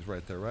of things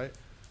right there, right?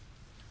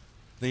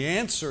 The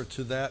answer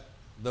to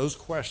those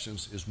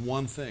questions is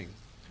one thing.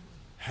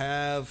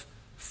 Have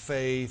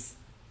faith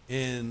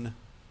in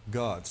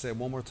God. Say it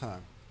one more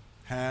time.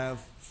 Have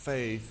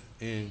faith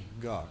in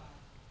God.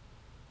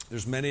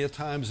 There's many a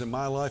times in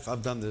my life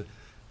I've done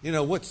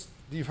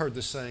you've heard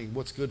this saying,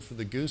 what's good for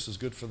the goose is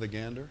good for the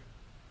gander.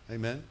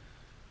 Amen?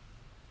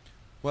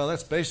 Well,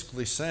 that's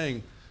basically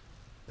saying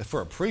that for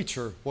a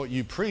preacher, what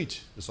you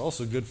preach is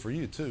also good for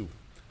you too.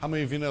 How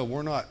many of you know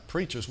we're not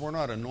preachers, we're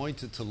not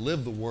anointed to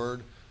live the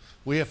Word.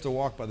 We have to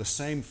walk by the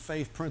same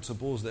faith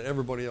principles that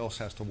everybody else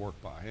has to work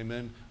by.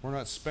 Amen? We're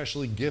not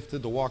specially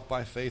gifted to walk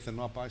by faith and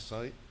not by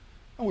sight.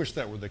 I wish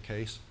that were the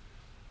case.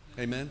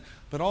 Amen?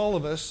 But all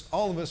of us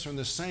are in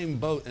the same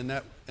boat in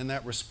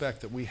that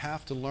respect, that we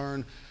have to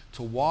learn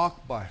to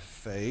walk by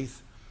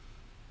faith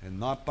and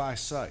not by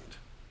sight.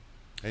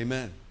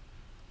 Amen.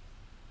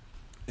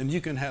 And you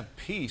can have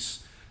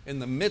peace in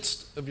the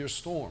midst of your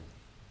storm.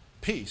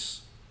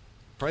 Peace.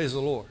 Praise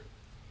the Lord.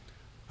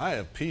 I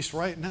have peace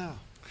right now.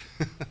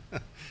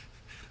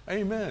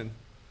 Amen.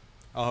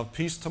 I'll have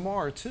peace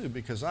tomorrow too,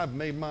 because I've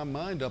made my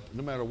mind up.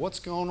 No matter what's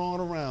going on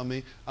around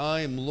me,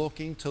 I am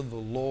looking to the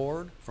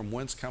Lord, from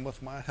whence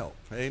cometh my help.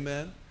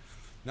 Amen.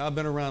 Now, I've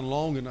been around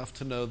long enough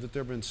to know that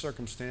there have been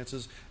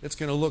circumstances. It's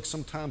going to look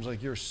sometimes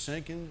like you're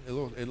sinking. It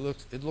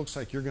looks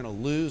like you're going to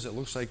lose. It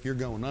looks like you're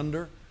going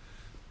under.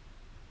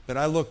 But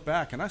I look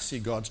back and I see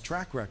God's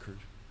track record.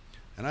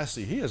 And I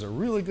see He has a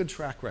really good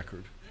track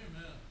record.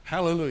 Amen.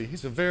 Hallelujah.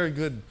 He's a very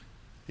good,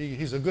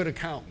 He's a good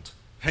accountant.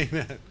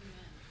 Amen. Amen.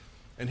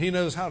 And He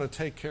knows how to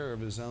take care of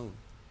His own.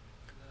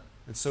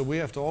 And so we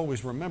have to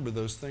always remember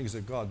those things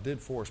that God did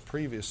for us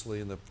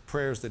previously and the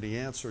prayers that He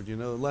answered,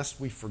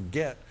 lest we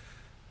forget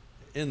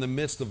in the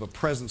midst of a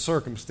present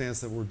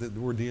circumstance that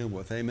we're dealing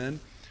with. Amen.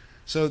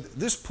 So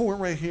this point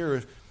right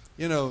here,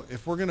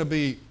 if we're going to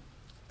be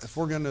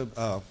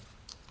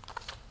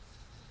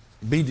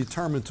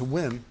determined to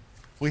win,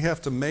 we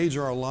have to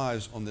major our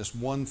lives on this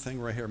one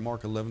thing right here.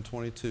 Mark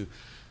 11:22.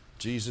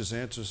 Jesus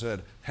answered,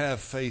 said, "Have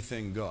faith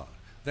in God."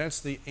 That's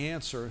the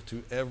answer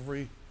to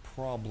every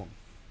problem.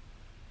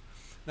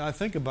 Now I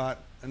think about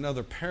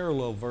another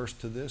parallel verse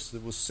to this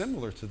that was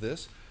similar to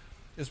this.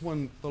 Is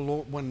when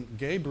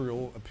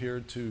Gabriel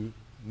appeared to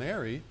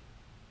Mary,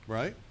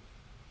 right,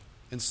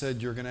 and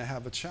said, "You're going to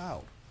have a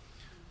child."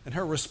 And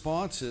her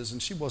response is,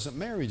 and she wasn't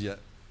married yet.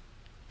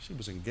 She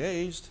was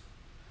engaged.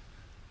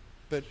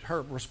 But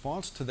her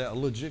response to that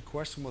legit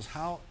question was,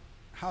 how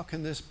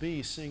can this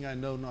be, seeing I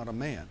know not a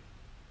man?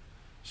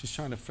 She's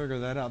trying to figure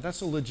that out.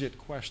 That's a legit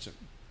question.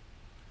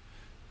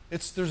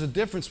 There's a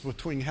difference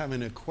between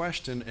having a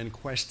question and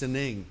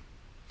questioning.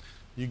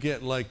 You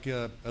get like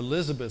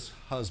Elizabeth's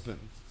husband,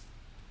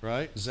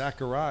 right?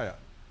 Zechariah,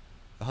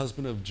 the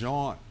husband of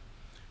John.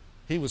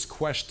 He was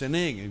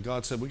questioning, and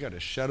God said, we got to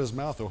shut his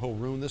mouth or he'll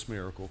ruin this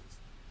miracle.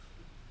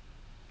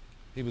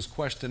 He was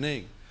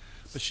questioning.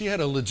 But she had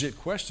a legit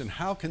question.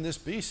 How can this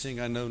be, seeing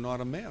I know not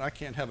a man? I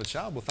can't have a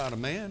child without a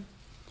man.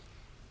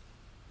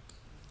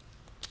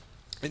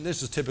 And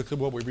this is typically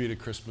what we read at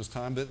Christmas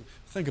time, but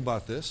think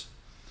about this.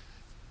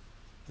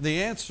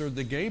 The answer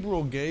that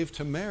Gabriel gave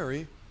to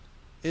Mary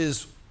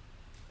is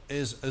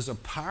a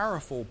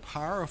powerful,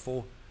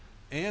 powerful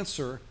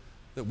answer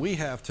that we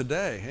have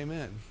today.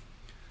 Amen.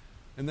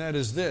 And that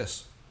is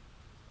this: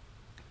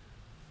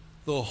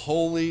 the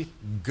Holy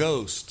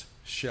Ghost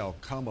shall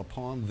come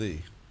upon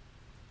thee.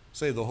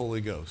 Say the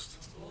Holy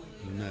Ghost.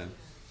 Amen.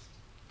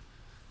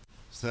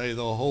 Say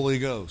the Holy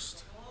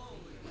Ghost.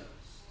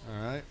 All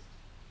right.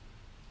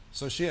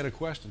 So she had a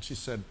question. She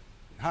said,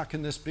 how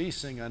can this be,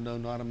 seeing I know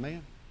not a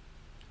man?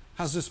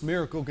 How's this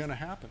miracle going to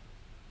happen?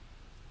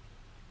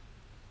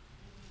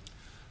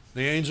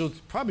 The angel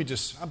probably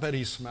I bet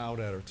he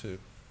smiled at her too.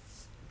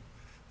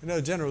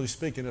 Generally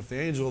speaking, if the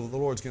angel of the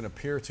Lord's going to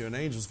appear to you, an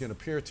angel's going to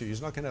appear to you,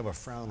 he's not going to have a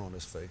frown on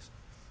his face.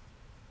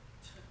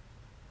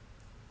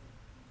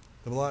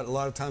 A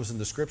lot of times in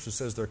the scripture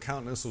says their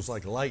countenance was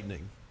like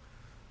lightning.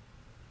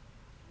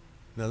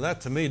 Now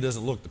that to me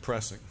doesn't look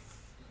depressing.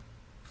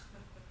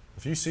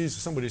 If you see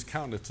somebody's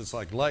countenance, it's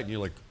like lightning,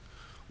 you're like,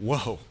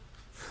 whoa.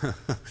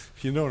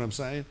 You know what I'm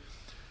saying?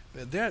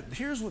 But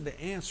here's what the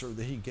answer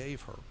that he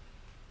gave her.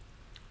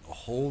 The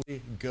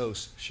Holy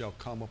Ghost shall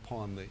come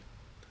upon thee.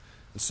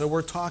 And so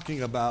we're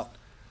talking about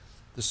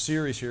the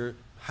series here,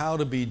 how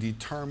to be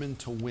determined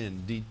to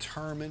win.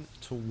 Determined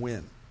to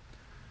win.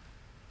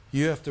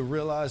 You have to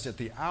realize at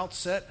the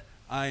outset,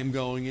 I am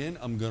going in,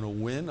 I'm going to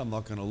win, I'm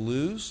not going to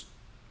lose.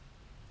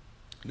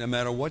 No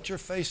matter what you're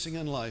facing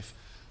in life,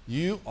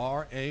 you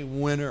are a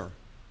winner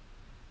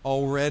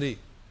already.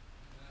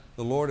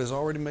 The Lord has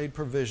already made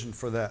provision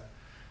for that.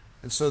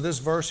 And so this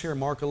verse here,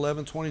 Mark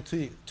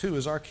 11:22,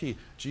 is our key.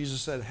 Jesus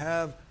said,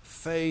 have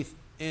faith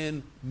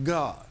in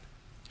God.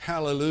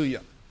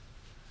 Hallelujah.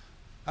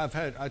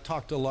 I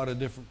talked to a lot of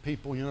different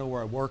people,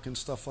 where I work and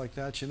stuff like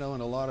that, and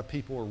a lot of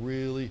people are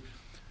really,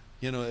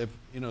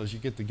 as you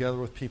get together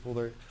with people,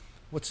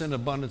 what's in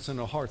abundance in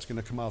their heart's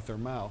going to come out their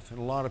mouth. And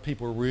a lot of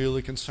people are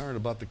really concerned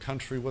about the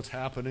country, what's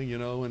happening,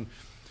 and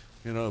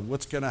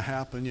what's going to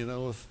happen,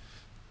 with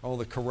all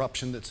the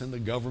corruption that's in the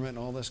government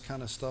and all this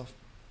kind of stuff.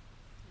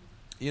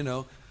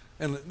 And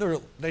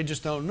they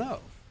just don't know.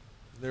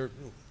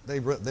 They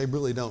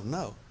really don't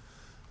know.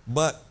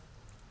 But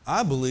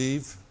I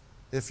believe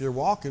if you're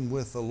walking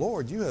with the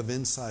Lord, you have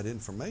inside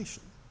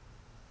information.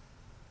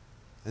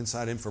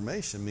 Inside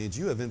information means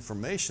you have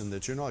information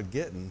that you're not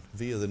getting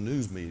via the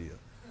news media.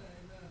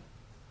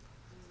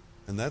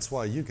 And that's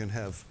why you can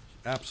have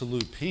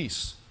absolute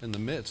peace in the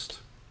midst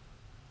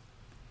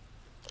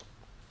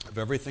of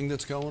everything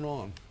that's going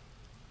on.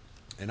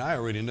 And I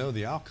already know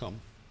the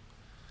outcome.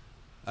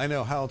 I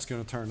know how it's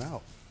going to turn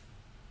out.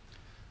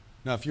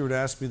 Now, if you were to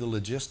ask me the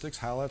logistics,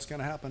 how that's going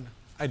to happen,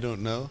 I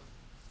don't know.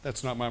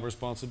 That's not my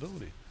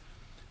responsibility.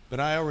 But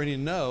I already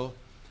know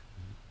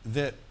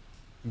that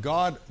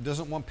God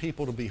doesn't want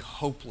people to be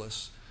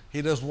hopeless.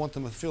 He doesn't want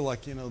them to feel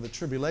like, the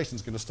tribulation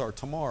is going to start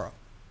tomorrow.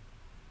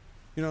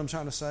 You know what I'm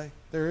trying to say?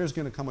 There is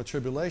going to come a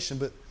tribulation,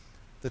 but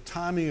the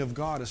timing of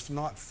God is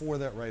not for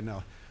that right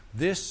now.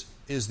 This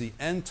is the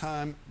end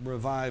time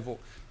revival.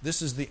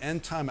 This is the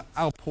end time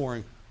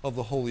outpouring of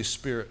the Holy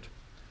Spirit.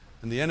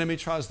 And the enemy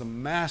tries to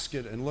mask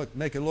it and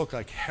make it look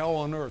like hell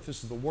on earth.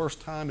 This is the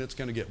worst time. It's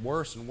going to get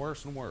worse and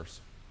worse and worse.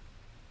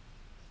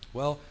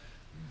 Well,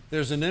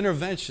 there's an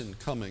intervention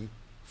coming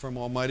from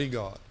Almighty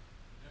God.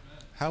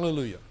 Amen.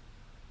 Hallelujah.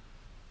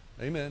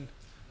 Amen.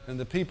 And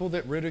the people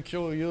that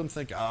ridicule you and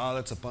think,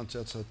 that's a bunch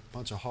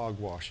of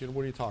hogwash.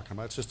 What are you talking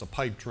about? It's just a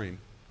pipe dream.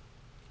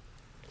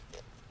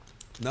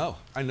 No,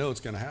 I know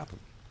it's going to happen.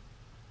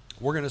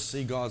 We're going to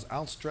see God's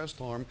outstretched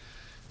arm.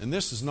 And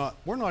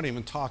we're not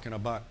even talking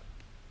about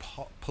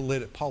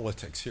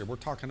politics here. We're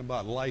talking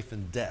about life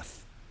and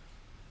death.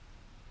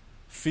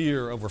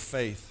 Fear over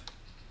faith.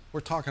 We're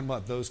talking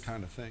about those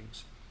kind of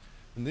things.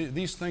 And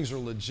these things are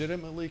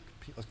legitimately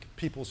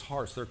people's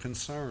hearts. They're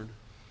concerned.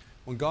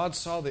 When God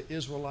saw the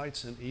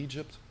Israelites in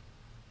Egypt,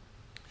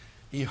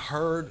 He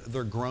heard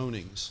their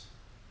groanings.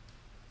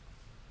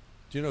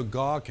 Do you know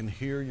God can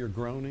hear your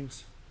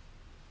groanings?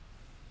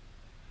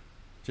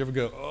 Do you ever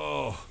go,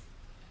 oh?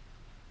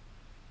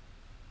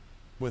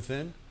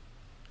 Within,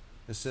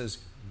 it says,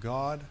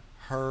 God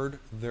heard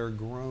their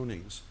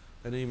groanings.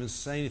 They didn't even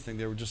say anything.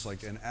 They were just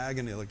like in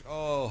agony, like,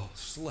 oh,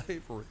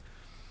 slavery.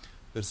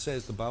 But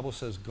the Bible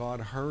says,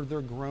 God heard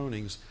their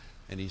groanings,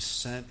 and He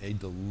sent a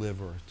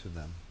deliverer to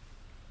them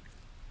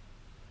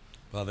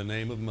by the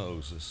name of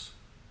Moses.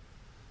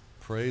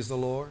 Praise the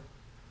Lord.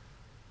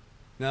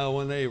 Now,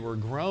 when they were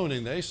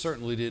groaning, they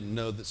certainly didn't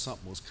know that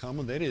something was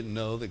coming. They didn't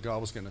know that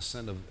God was going to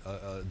send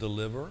a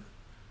deliverer,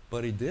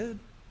 but He did.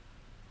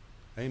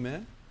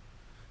 Amen.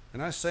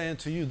 And I say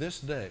unto you this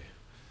day,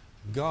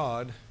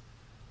 God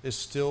is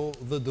still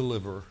the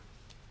deliverer.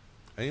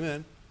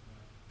 Amen.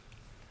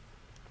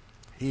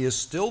 He is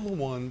still the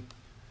one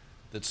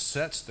that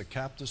sets the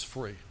captives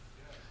free.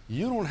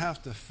 You don't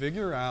have to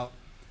figure out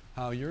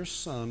how your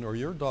son or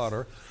your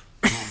daughter,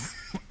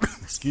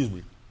 excuse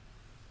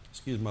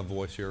my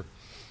voice here,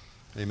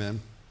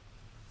 amen.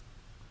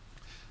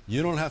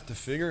 You don't have to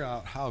figure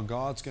out how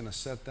God's going to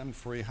set them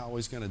free, how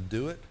He's going to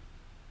do it.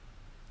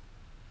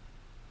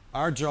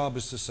 Our job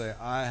is to say,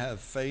 I have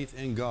faith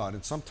in God.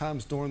 And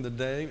sometimes during the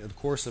day, in the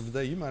course of the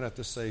day, you might have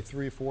to say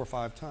 3, 4,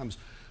 5 times,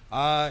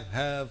 I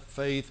have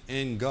faith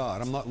in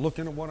God. I'm not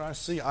looking at what I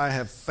see. I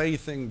have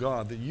faith in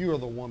God that you are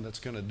the one that's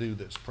going to do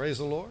this. Praise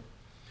the Lord.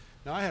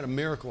 Now, I had a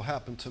miracle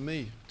happen to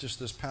me just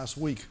this past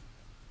week.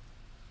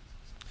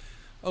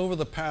 Over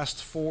the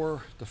past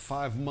 4 to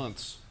 5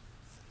 months,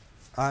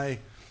 I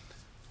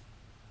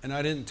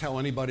didn't tell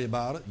anybody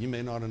about it. You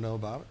may not know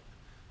about it.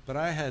 But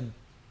it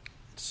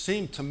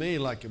seemed to me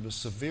like it was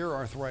severe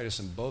arthritis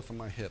in both of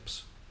my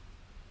hips.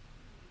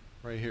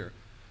 Right here.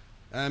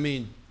 I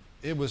mean,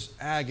 it was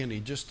agony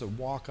just to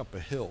walk up a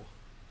hill.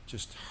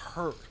 Just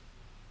hurt.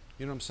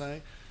 You know what I'm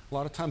saying? A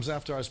lot of times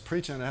after I was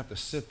preaching, I'd have to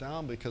sit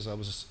down because I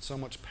was in so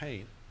much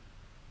pain.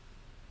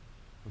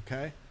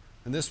 Okay?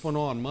 And this went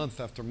on month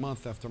after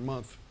month after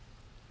month.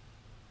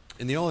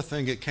 And the only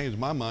thing that came to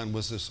my mind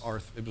was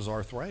it was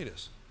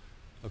arthritis.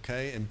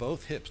 Okay? In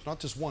both hips. Not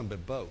just one,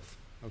 but both.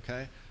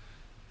 Okay?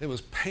 It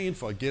was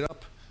painful. I'd get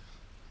up,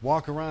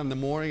 walk around in the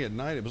morning, at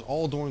night. It was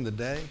all during the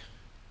day,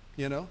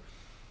 you know.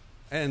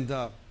 And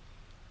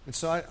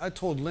so I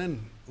told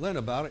Lynn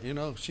about it. You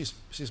know,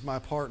 she's my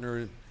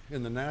partner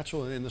in the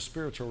natural and in the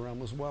spiritual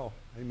realm as well.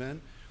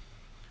 Amen.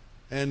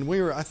 And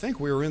I think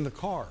we were in the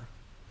car,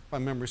 if my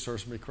memory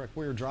serves me correct.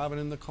 We were driving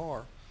in the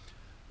car.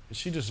 And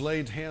she just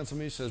laid hands on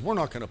me and says, we're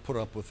not going to put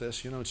up with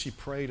this, you know. And she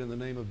prayed in the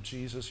name of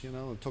Jesus, you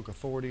know, and took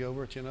authority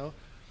over it, you know.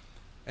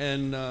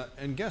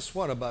 And guess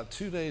what? About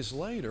 2 days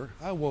later,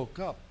 I woke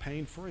up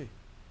pain-free.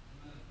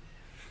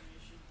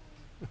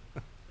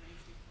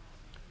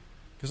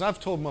 Because I've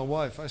told my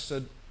wife, I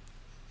said,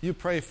 you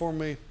pray for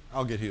me,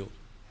 I'll get healed.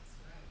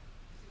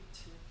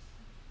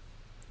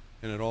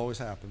 And it always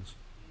happens.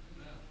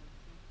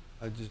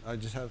 I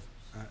just have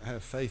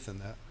faith in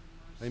that.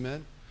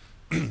 Amen?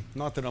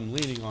 Not that I'm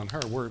leaning on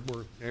her. We're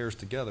heirs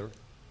together.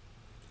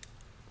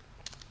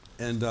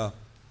 And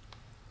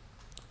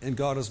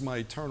God is my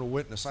eternal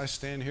witness. I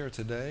stand here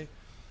today.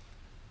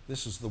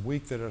 This is the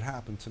week that it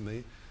happened to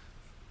me.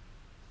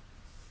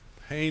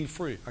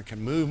 Pain-free. I can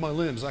move my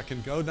limbs. I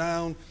can go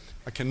down.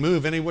 I can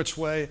move any which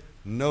way.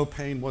 No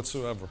pain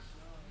whatsoever.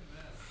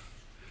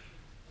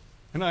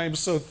 And I am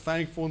so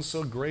thankful and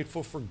so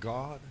grateful for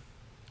God.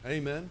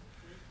 Amen.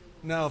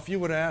 Now, if you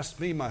would ask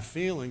me my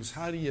feelings,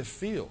 how do you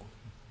feel?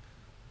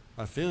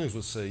 My feelings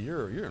would say,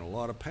 you're in a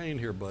lot of pain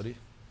here, buddy. You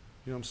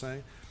know what I'm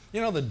saying?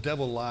 You know, the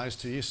devil lies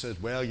to you. He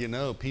says, well, you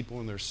know, people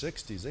in their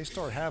 60s, they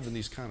start having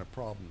these kind of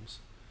problems.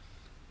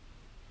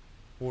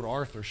 Old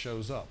Arthur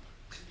shows up.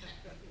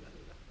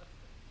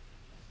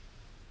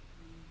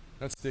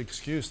 That's the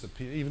excuse that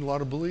even a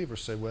lot of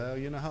believers say, well,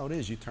 you know how it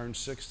is. You turn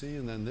 60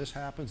 and then this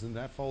happens and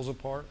that falls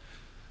apart.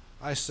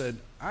 I said,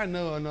 I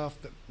know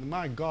enough that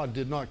my God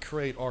did not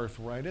create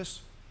arthritis.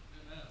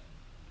 Amen.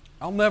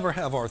 I'll never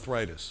have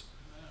arthritis.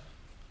 Amen.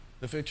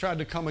 If it tried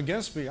to come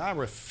against me, I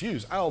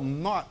refuse. I'll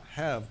not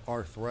have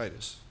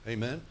arthritis.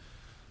 Amen.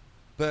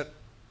 But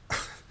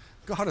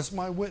God is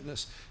my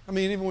witness. I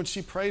mean, even when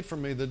she prayed for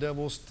me, the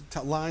devil's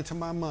lying to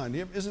my mind.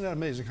 Isn't that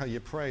amazing how you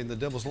pray and the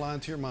devil's lying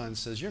to your mind and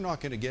says, you're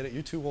not going to get it,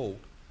 you're too old.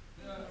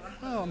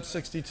 Well, I'm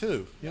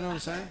 62. You know what I'm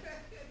saying?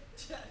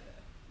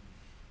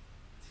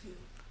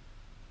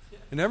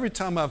 And every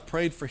time I've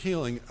prayed for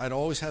healing, I'd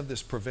always have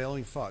this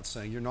prevailing thought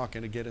saying, you're not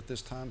going to get it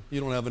this time. You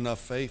don't have enough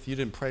faith. You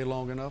didn't pray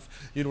long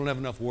enough. You don't have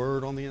enough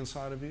word on the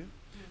inside of you.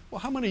 Well,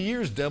 how many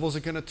years, devil, is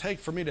it going to take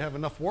for me to have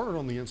enough word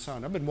on the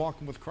inside? I've been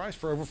walking with Christ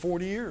for over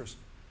 40 years.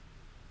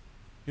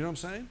 You know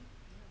what I'm saying?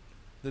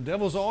 The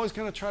devil's always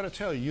going to try to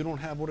tell you, you don't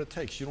have what it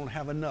takes. You don't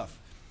have enough.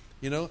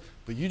 You know,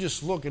 but you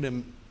just look at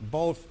him,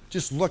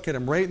 just look at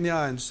him right in the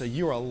eye and say,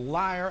 you're a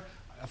liar.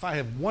 If I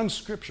have one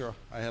scripture,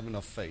 I have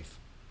enough faith.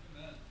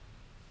 Amen.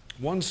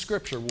 One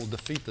scripture will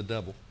defeat the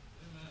devil.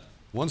 Amen.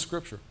 One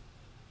scripture.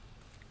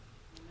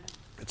 Amen.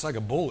 It's like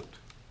a bullet.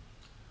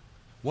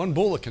 One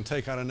bullet can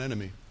take out an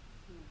enemy.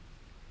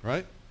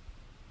 Right?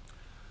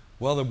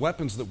 Well, the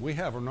weapons that we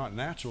have are not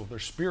natural. They're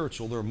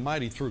spiritual. They're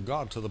mighty through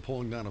God to the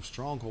pulling down of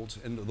strongholds.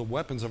 And the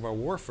weapons of our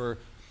warfare,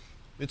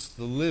 it's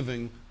the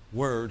living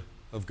Word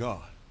of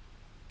God.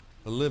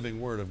 The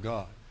living Word of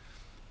God.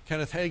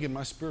 Kenneth Hagin,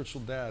 my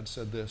spiritual dad,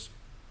 said this.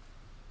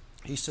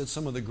 He said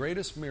some of the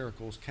greatest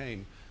miracles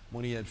came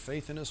when he had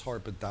faith in his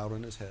heart but doubt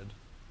in his head.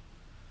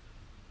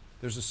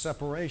 There's a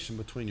separation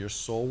between your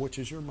soul, which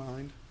is your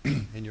mind,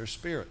 and your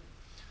spirit.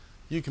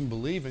 You can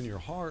believe in your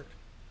heart.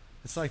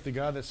 It's like the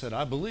guy that said,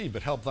 I believe,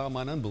 but help thou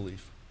mine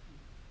unbelief.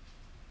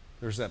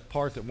 There's that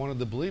part that wanted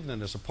to believe, and then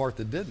there's a part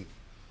that didn't.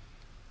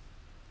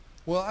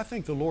 Well, I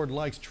think the Lord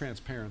likes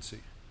transparency.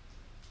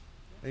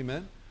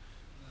 Amen?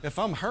 If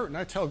I'm hurting,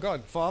 I tell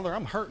God, Father,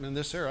 I'm hurting in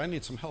this area. I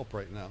need some help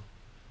right now.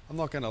 I'm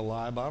not going to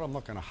lie about it. I'm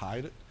not going to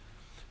hide it.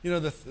 You know,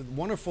 the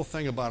wonderful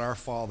thing about our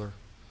Father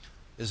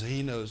is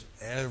He knows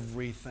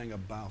everything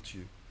about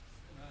you.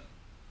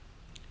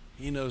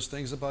 He knows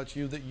things about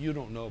you that you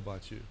don't know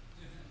about you.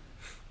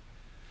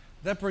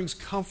 That brings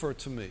comfort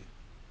to me.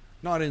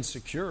 Not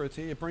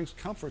insecurity. It brings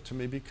comfort to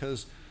me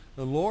because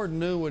the Lord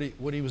knew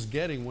what he was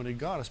getting when He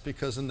got us,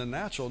 because in the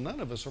natural, none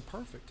of us are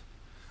perfect.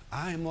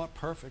 I am not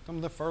perfect.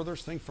 I'm the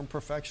furthest thing from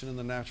perfection in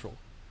the natural.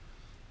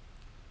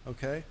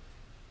 Okay?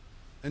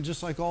 And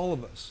just like all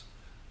of us.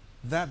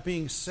 That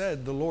being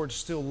said, the Lord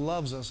still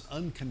loves us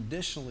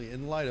unconditionally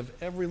in light of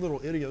every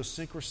little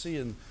idiosyncrasy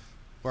and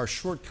our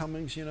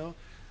shortcomings, you know.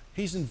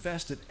 He's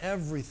invested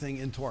everything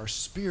into our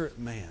spirit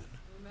man.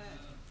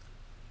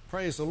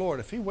 Praise the Lord.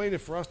 If He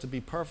waited for us to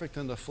be perfect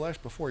in the flesh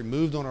before He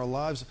moved on our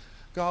lives,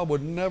 God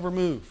would never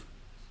move.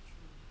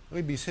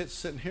 We'd be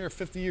sitting here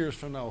 50 years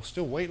from now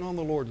still waiting on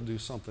the Lord to do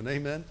something.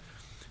 Amen?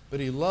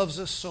 But He loves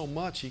us so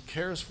much, He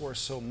cares for us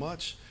so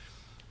much,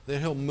 that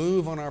He'll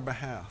move on our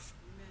behalf.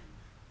 Amen.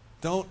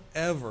 Don't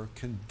ever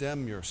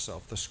condemn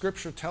yourself. The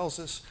Scripture tells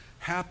us,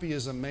 happy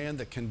is a man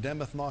that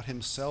condemneth not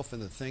himself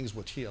in the things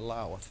which he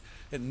alloweth.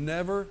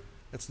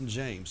 It's in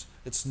James,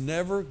 it's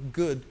never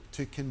good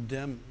to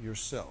condemn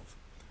yourself.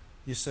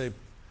 You say,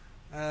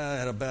 I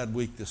had a bad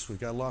week this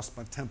week. I lost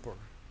my temper.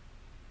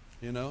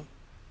 You know?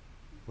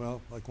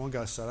 Well, like one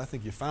guy said, I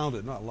think you found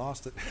it, not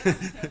lost it.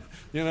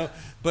 You know?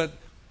 But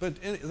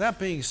that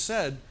being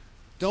said,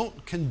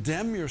 don't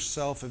condemn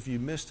yourself if you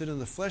missed it in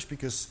the flesh,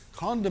 because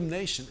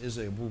condemnation is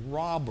a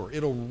robber.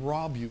 It'll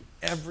rob you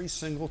every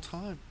single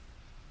time.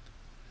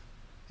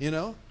 You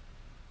know?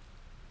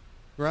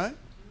 Right?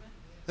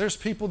 There's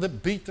people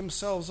that beat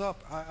themselves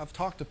up. I've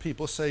talked to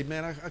people say,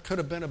 man, I could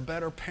have been a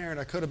better parent.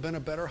 I could have been a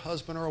better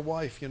husband or a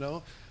wife, you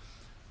know.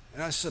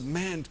 And I said,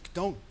 man,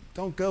 don't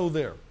go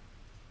there.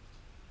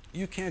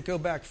 You can't go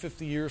back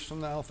 50 years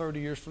from now, 30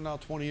 years from now,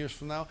 20 years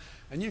from now,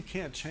 and you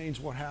can't change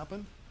what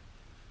happened.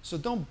 So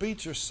don't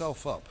beat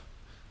yourself up.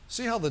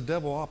 See how the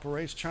devil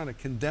operates, trying to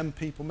condemn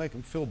people, make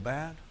them feel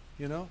bad,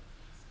 you know.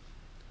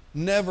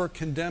 Never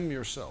condemn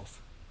yourself.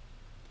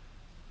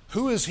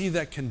 Who is he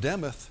that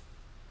condemneth?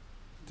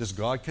 Does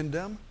God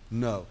condemn?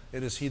 No.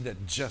 It is He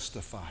that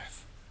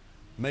justifieth,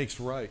 makes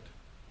right.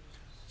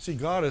 See,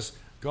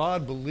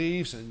 God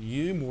believes in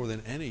you more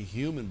than any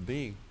human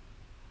being.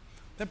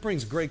 That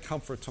brings great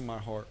comfort to my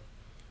heart.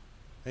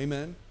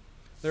 Amen.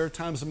 There are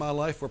times in my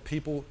life where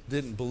people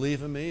didn't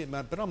believe in me,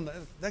 but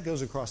that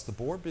goes across the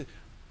board. But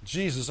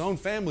Jesus' own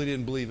family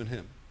didn't believe in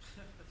Him.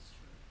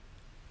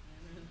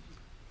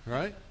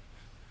 Right?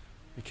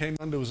 He came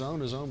unto His own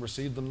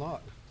received them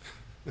not.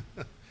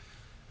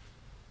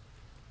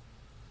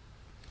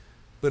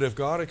 But if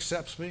God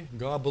accepts me,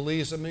 God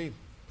believes in me,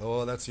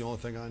 oh, that's the only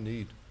thing I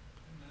need.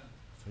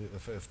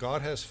 If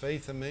God has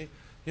faith in me,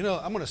 you know,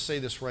 I'm going to say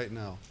this right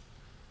now.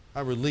 I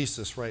release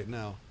this right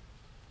now.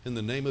 In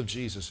the name of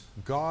Jesus,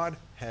 God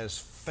has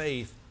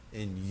faith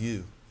in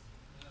you.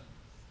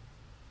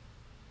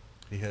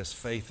 He has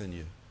faith in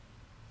you.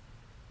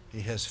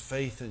 He has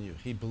faith in you.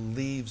 He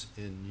believes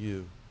in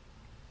you.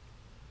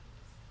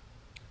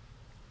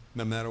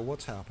 No matter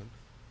what's happened.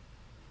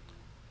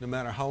 No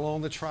matter how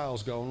long the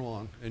trial's going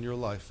on in your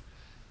life,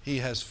 He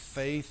has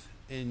faith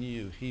in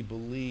you. He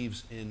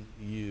believes in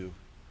you.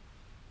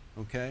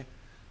 Okay?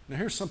 Now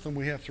here's something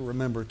we have to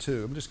remember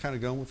too. I'm just kind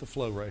of going with the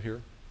flow right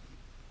here.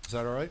 Is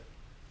that all right?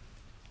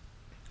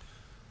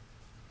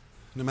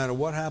 No matter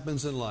what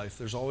happens in life,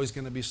 there's always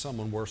going to be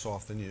someone worse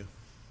off than you.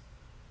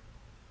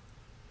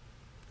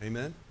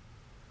 Amen?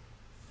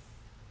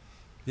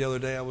 The other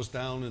day I was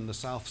down in the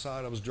south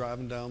side. I was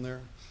driving down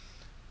there,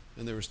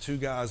 and there was two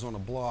guys on a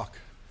block.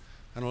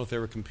 I don't know if they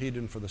were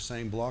competing for the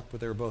same block,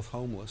 but they were both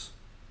homeless.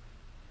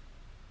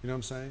 You know what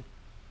I'm saying?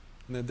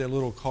 And they had their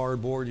little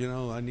cardboard,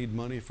 I need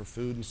money for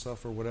food and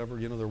stuff or whatever.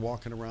 They're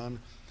walking around,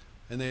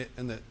 and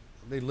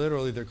they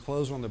literally, their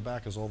clothes on their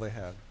back is all they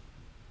had.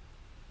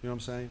 You know what I'm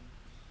saying?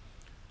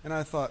 And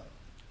I thought,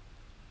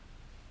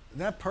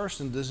 that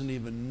person doesn't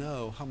even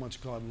know how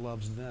much God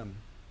loves them.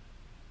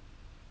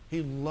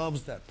 He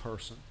loves that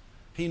person.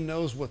 He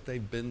knows what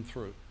they've been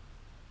through,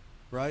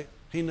 right?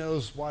 He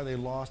knows why they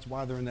lost,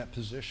 why they're in that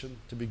position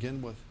to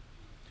begin with.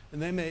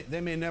 And they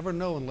may never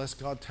know unless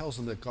God tells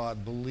them that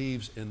God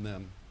believes in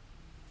them.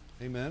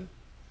 Amen?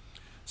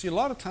 See, a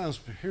lot of times,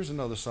 here's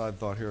another side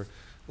thought here.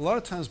 A lot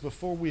of times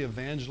before we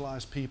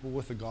evangelize people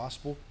with the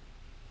gospel,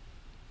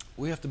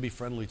 we have to be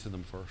friendly to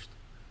them first.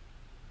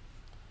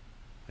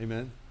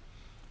 Amen?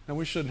 Now,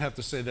 we shouldn't have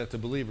to say that to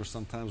believers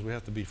sometimes. We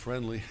have to be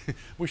friendly.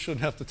 We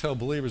shouldn't have to tell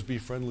believers be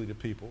friendly to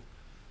people.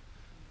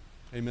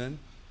 Amen?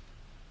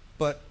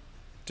 But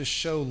to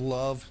show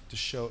love, to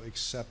show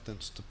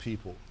acceptance to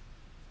people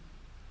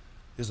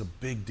is a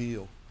big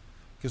deal.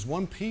 Because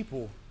when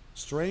people,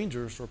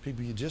 strangers or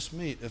people you just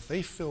meet, if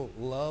they feel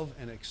love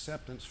and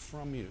acceptance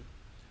from you,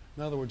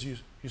 in other words, you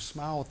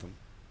smile at them.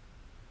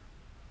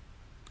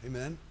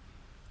 Amen?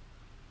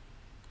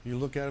 You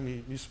look at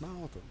them, you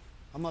smile at them.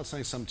 I'm not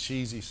saying some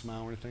cheesy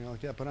smile or anything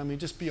like that, but I mean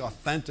just be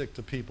authentic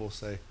to people.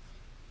 Say,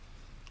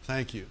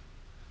 thank you.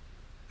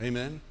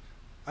 Amen?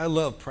 I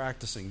love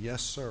practicing,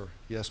 yes sir,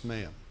 yes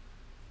ma'am.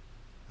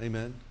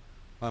 Amen?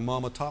 My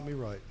mama taught me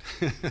right.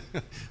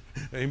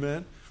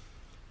 Amen?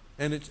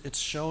 And it's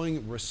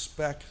showing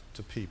respect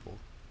to people.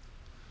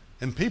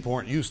 And people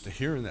aren't used to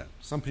hearing that.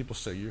 Some people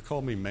say, you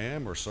call me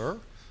ma'am or sir?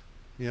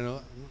 Yeah.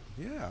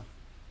 You know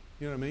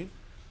what I mean?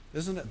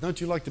 Don't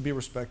you like to be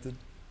respected?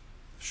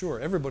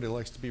 Sure, everybody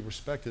likes to be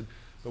respected,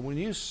 but when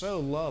you show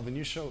love and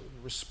you show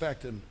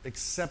respect and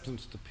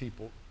acceptance to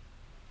people,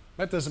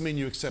 that doesn't mean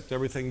you accept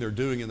everything they're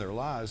doing in their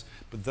lives,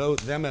 but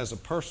them as a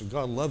person,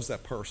 God loves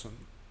that person,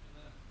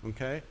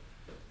 okay?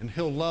 And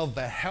He'll love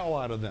the hell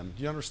out of them.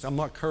 Do you understand? I'm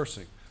not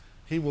cursing.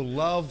 He will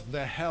love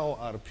the hell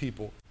out of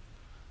people.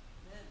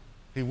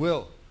 He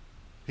will.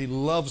 He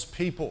loves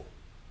people.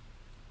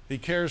 He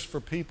cares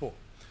for people.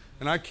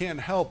 And I can't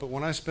help it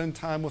when I spend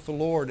time with the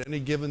Lord any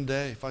given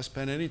day. If I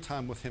spend any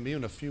time with Him,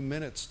 even a few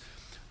minutes,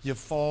 you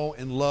fall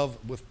in love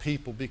with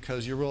people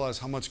because you realize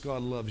how much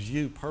God loves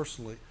you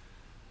personally.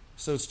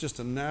 So it's just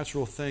a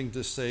natural thing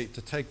to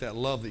take that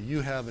love that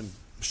you have and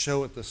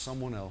show it to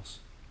someone else.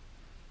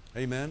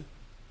 Amen?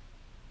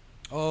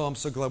 Oh, I'm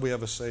so glad we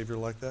have a Savior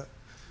like that.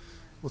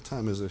 What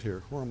time is it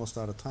here? We're almost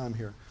out of time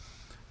here.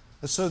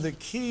 And so the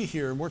key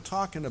here, and we're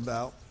talking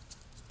about,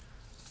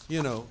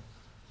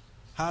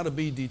 how to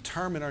be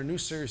determined. Our new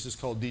series is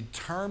called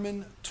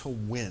Determined to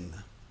Win.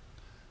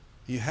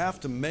 You have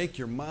to make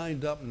your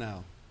mind up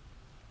now.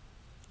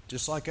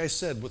 Just like I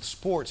said with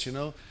sports,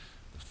 the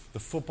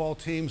football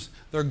teams,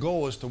 their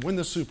goal is to win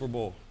the Super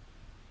Bowl.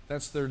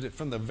 That's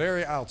from the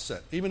very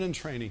outset, even in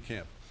training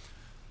camp.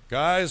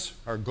 Guys,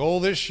 our goal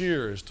this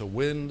year is to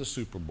win the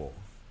Super Bowl.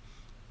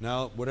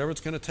 Now, whatever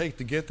it's going to take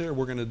to get there,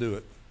 we're going to do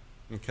it.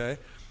 Okay?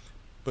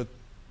 But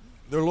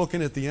they're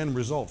looking at the end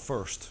result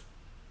first.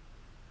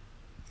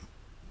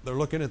 They're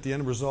looking at the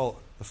end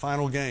result, the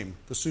final game,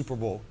 the Super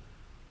Bowl.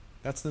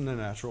 That's in the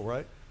natural,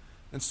 right?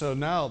 And so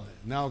now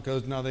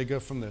they go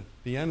from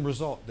the end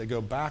result, they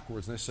go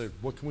backwards and they say,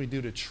 what can we do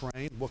to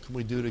train? What can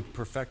we do to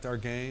perfect our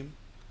game?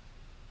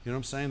 You know what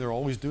I'm saying? They're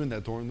always doing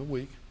that during the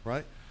week,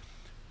 right?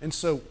 And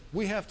so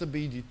we have to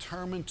be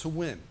determined to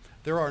win.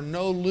 There are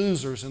no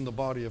losers in the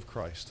body of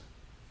Christ.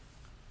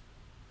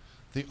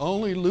 The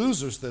only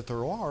losers that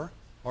there are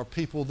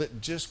people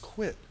that just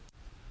quit,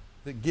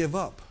 that give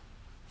up,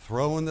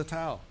 throw in the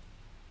towel.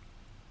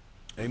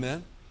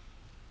 Amen?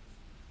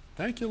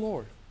 Thank you,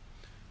 Lord.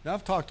 Now,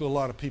 I've talked to a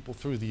lot of people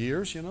through the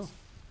years,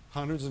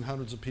 hundreds and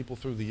hundreds of people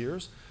through the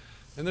years.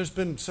 And there's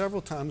been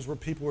several times where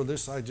people are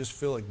this, I just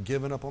feel like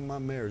giving up on my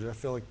marriage. I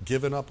feel like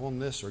giving up on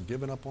this or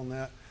giving up on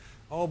that,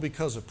 all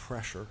because of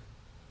pressure.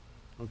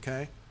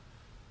 Okay?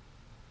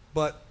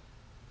 But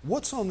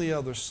what's on the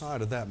other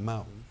side of that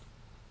mountain?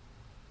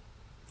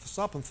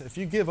 Stop and if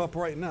you give up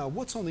right now,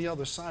 what's on the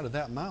other side of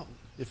that mountain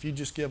if you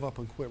just give up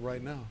and quit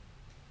right now?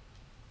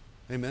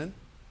 Amen?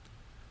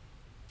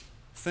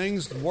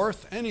 Things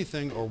worth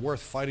anything are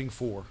worth fighting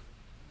for.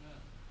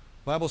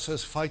 The Bible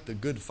says fight the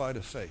good fight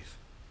of faith.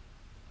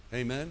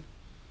 Amen?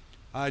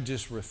 I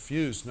just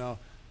refuse. Now,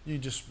 you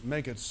just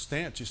make a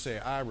stance. You say,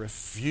 I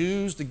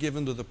refuse to give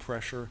into the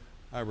pressure.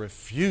 I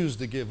refuse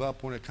to give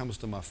up when it comes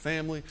to my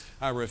family.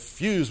 I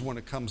refuse when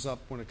it comes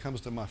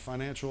to my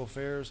financial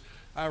affairs.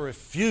 I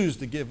refuse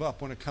to give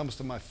up when it comes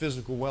to my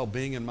physical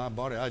well-being in my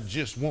body. I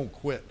just won't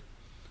quit.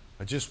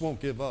 I just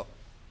won't give up.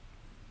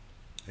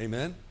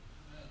 Amen?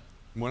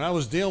 When I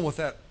was dealing with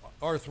that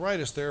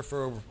arthritis there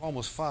for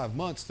almost 5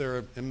 months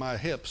there in my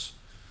hips,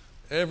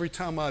 every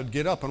time I'd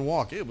get up and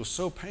walk, it was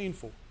so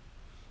painful.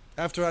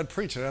 After I'd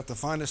preach, I'd have to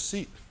find a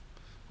seat.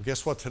 Well,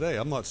 guess what today?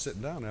 I'm not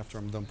sitting down after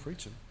I'm done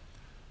preaching.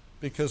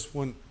 Because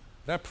when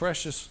that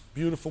precious,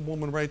 beautiful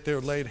woman right there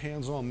laid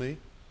hands on me,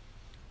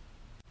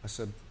 I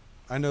said,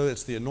 I know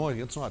it's the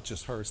anointing. It's not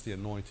just her, it's the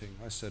anointing.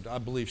 I said, I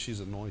believe she's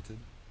anointed.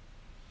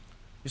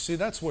 You see,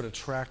 that's what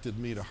attracted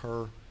me to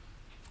her.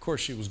 Of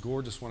course, she was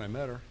gorgeous when I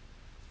met her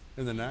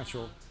in the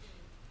natural.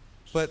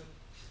 But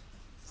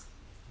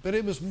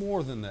it was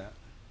more than that.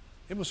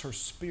 It was her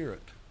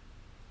spirit.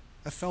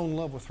 I fell in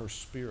love with her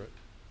spirit.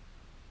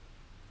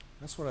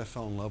 That's what I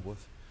fell in love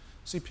with.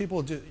 See,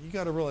 you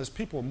got to realize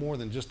people are more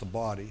than just a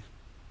body.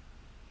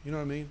 You know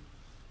what I mean?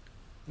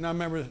 And I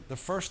remember the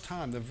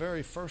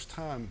very first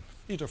time,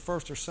 either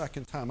first or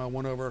second time, I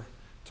went over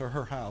to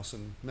her house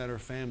and met her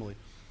family.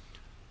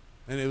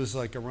 And it was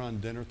like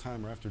around dinner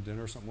time or after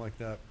dinner or something like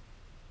that.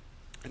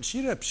 And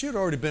she had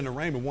already been to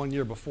Rhema 1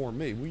 year before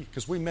me,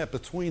 because we met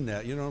between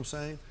that, you know what I'm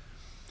saying?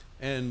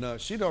 And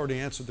she'd already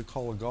answered the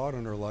call of God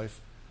in her life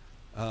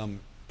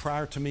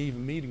prior to me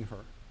even meeting her,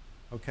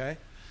 okay?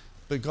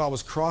 But God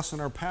was crossing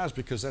our paths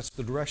because that's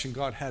the direction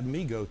God had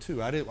me go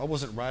to. I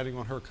wasn't riding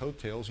on her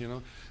coattails, you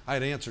know. I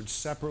had answered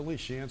separately.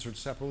 She answered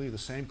separately, the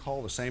same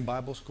call, the same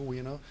Bible school,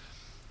 you know.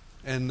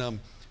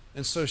 And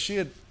so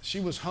she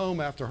was home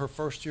after her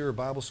first year of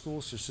Bible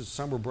school, so it's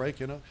summer break,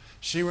 you know.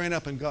 She ran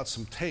up and got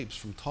some tapes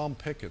from Tom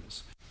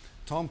Pickens.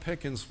 Tom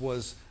Pickens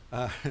was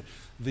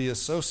the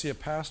associate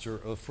pastor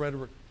of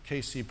Frederick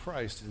K.C.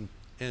 Price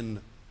in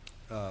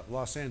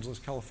Los Angeles,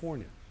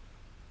 California.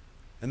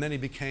 And then he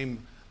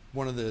became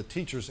one of the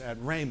teachers at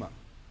Rhema,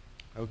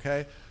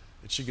 okay?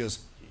 And she goes,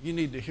 you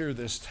need to hear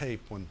this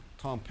tape when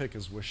Tom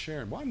Pickens was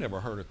sharing. Well, I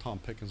never heard of Tom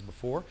Pickens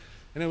before.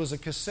 And it was a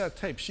cassette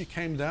tape. She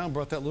came down,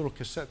 brought that little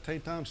cassette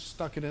tape down,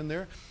 stuck it in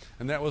there,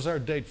 and that was our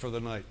date for the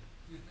night.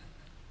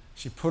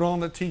 She put on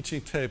the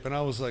teaching tape, and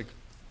I was like,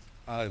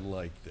 I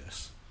like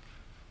this.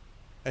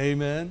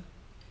 Amen?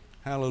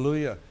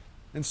 Hallelujah.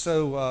 And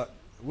so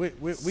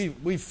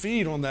we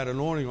feed on that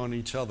anointing on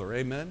each other.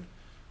 Amen?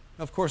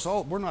 Of course,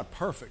 we're not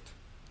perfect.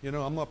 You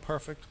know, I'm not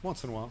perfect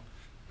once in a while.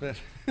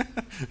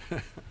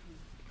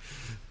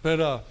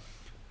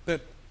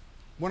 But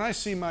when I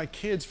see my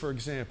kids, for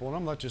example, and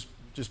I'm not just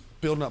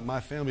building up my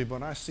family,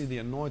 but when I see the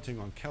anointing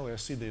on Kelly, I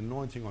see the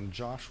anointing on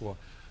Joshua,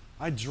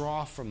 I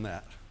draw from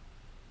that.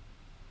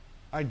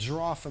 I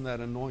draw from that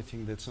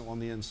anointing that's on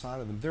the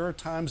inside of them. There are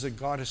times that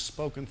God has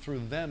spoken through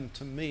them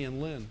to me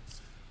and Lynn,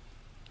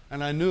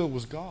 and I knew it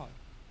was God,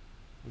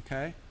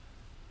 okay?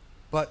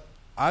 But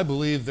I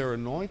believe they're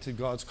anointed.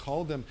 God's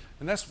called them.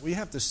 And we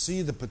have to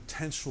see the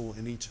potential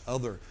in each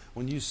other.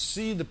 When you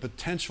see the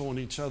potential in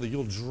each other,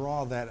 you'll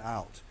draw that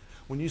out.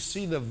 When you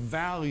see the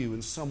value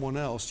in someone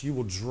else, you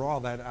will draw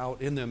that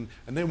out in them,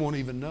 and they won't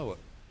even know it.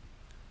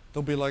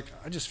 They'll be like,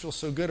 I just feel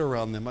so good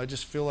around them. I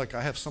just feel like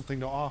I have something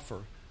to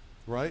offer,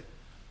 right?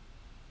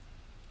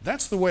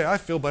 That's the way I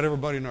feel about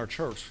everybody in our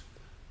church.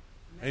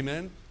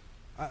 Amen?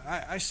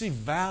 I see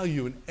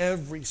value in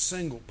every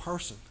single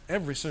person,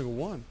 every single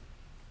one.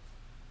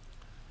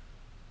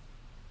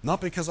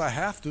 Not because I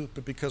have to,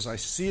 but because I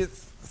see it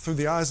through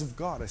the eyes of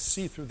God. I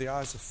see it through the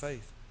eyes of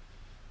faith.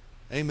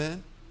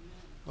 Amen?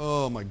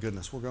 Oh, my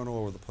goodness. We're going all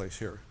over the place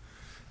here.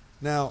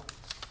 Now,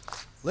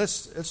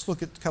 let's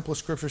look at a couple of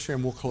scriptures here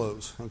and we'll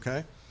close,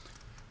 okay?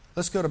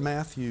 Let's go to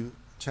Matthew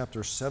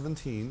chapter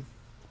 17.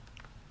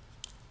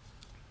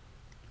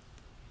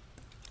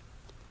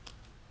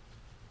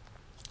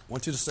 I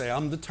want you to say,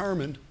 I'm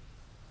determined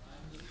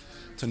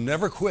to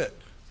never quit,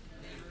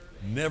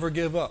 never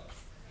give up,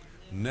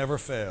 never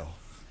fail.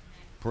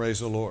 Praise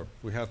the Lord.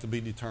 We have to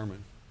be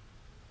determined.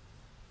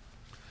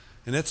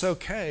 And it's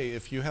okay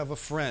if you have a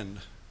friend,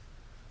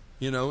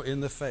 you know, in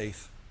the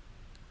faith,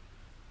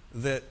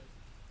 that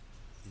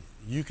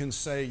you can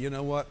say, you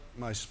know what,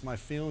 my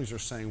feelings are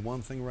saying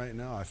one thing right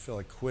now. I feel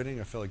like quitting.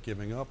 I feel like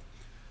giving up.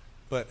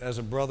 But as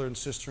a brother and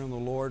sister in the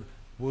Lord,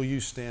 will you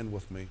stand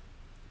with me?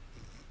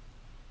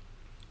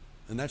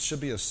 And that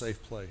should be a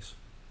safe place.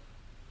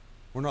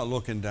 We're not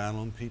looking down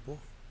on people.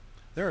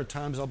 There are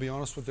times, I'll be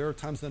honest with you, there are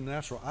times in the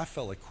natural, I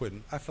felt like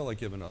quitting. I felt like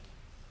giving up.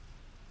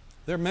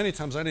 There are many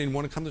times I didn't even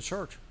want to come to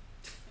church.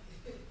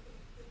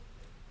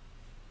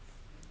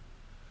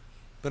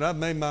 But I've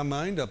made my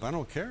mind up. I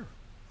don't care.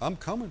 I'm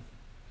coming.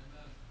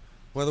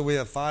 Whether we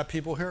have 5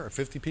 people here or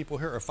 50 people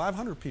here or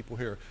 500 people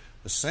here,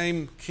 the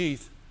same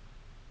Keith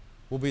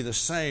will be the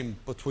same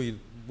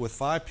with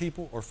 5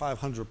 people or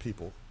 500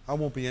 people. I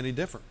won't be any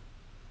different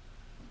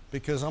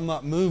because I'm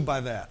not moved by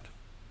that.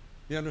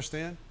 You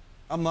understand?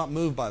 I'm not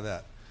moved by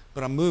that.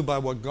 But I'm moved by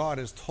what God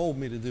has told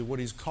me to do, what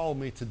He's called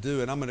me to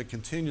do, and I'm going to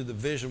continue the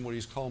vision, what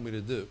He's called me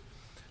to do.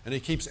 And He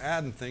keeps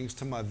adding things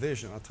to my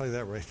vision. I'll tell you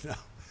that right now.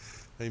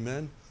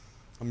 Amen?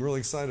 I'm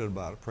really excited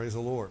about it. Praise the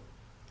Lord.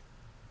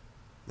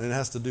 And it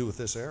has to do with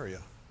this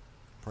area.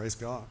 Praise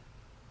God.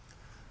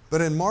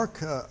 But in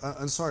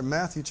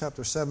Matthew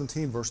chapter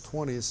 17, verse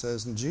 20, it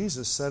says, And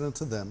Jesus said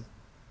unto them,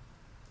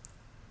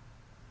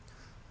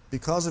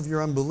 Because of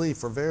your unbelief,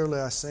 for verily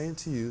I say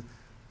unto you,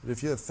 that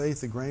if you have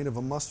faith the grain of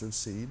a mustard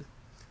seed,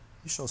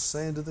 You shall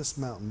say unto this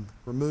mountain,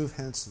 remove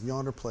hence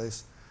yonder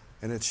place,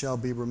 and it shall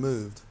be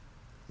removed.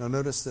 Now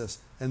notice this,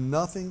 and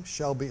nothing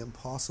shall be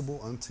impossible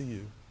unto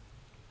you.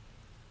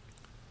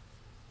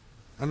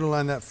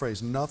 Underline that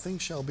phrase, nothing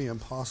shall be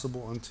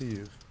impossible unto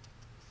you.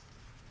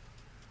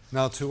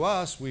 Now to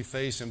us, we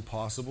face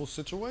impossible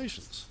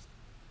situations,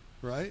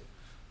 right?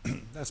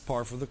 That's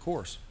par for the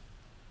course.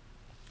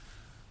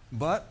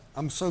 But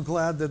I'm so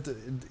glad that,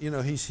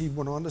 he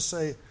went on to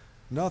say,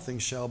 nothing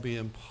shall be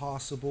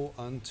impossible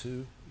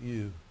unto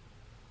you.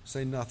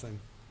 Say nothing.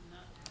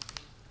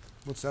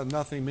 What's that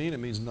nothing mean? It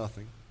means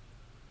nothing.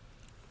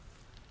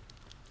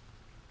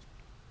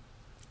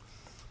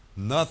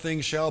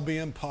 Nothing shall be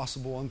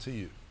impossible unto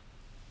you.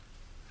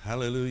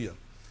 Hallelujah.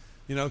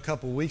 A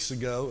couple weeks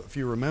ago, if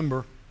you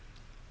remember,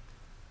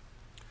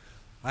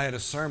 I had a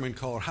sermon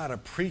called How to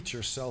Preach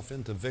Yourself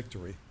into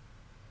Victory.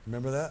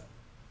 Remember that?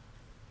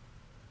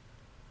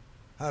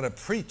 How to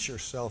preach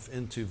yourself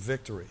into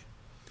victory.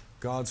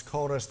 God's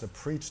called us to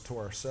preach to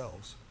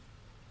ourselves.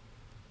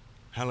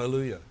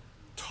 Hallelujah.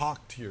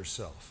 Talk to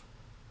yourself.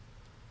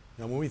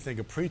 Now, when we think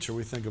of preacher,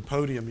 we think of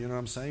podium, you know what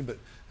I'm saying? But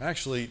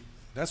actually,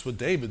 that's what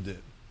David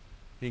did.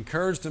 He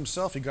encouraged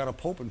himself. He got a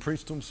pulpit and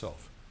preached to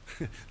himself.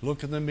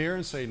 Look in the mirror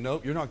and say,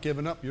 nope, you're not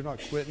giving up. You're not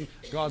quitting.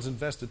 God's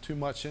invested too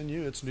much in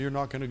you. You're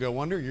not going to go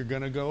under. You're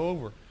going to go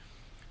over.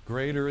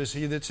 Greater is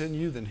he that's in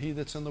you than he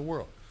that's in the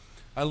world.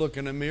 I look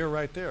in the mirror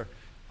right there.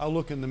 I'll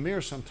look in the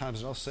mirror sometimes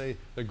and I'll say,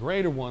 the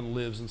greater one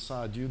lives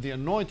inside you. The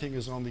anointing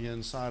is on the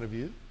inside of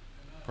you.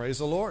 Amen. Praise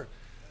the Lord.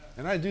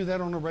 And I do that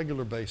on a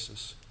regular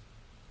basis.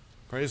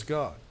 Praise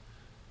God.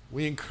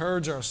 We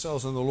encourage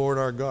ourselves in the Lord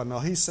our God. Now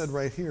he said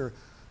right here,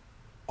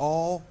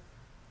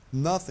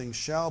 nothing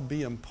shall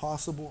be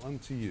impossible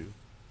unto you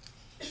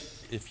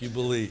if you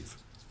believe.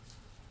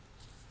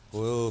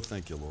 Oh,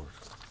 thank you, Lord.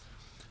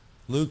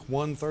 Luke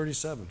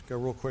 1:37. Go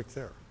real quick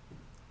there.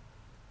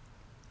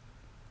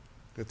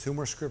 Got two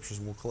more scriptures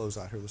and we'll close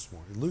out here this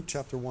morning. Luke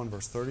chapter 1,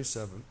 verse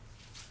 37.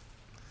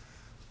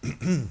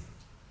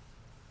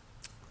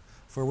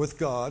 For with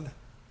God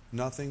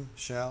nothing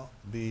shall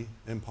be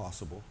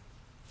impossible.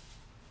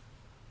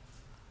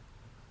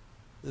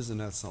 Isn't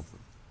that something?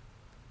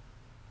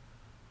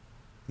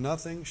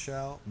 Nothing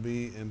shall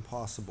be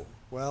impossible.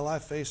 Well, I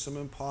face some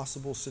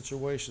impossible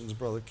situations,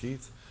 Brother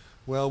Keith.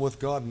 Well, with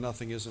God,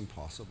 nothing is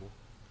impossible.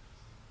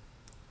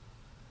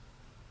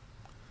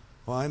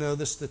 Well, I know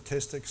the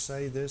statistics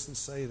say this and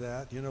say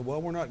that.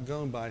 Well, we're not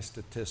going by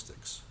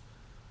statistics.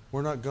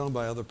 We're not going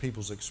by other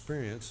people's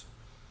experience.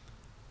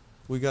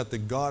 We got the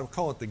God, we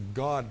call it the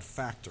God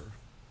factor.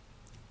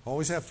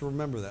 Always have to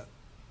remember that.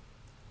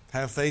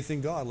 Have faith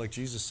in God, like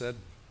Jesus said.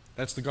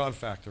 That's the God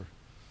factor.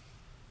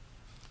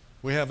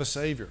 We have a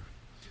Savior.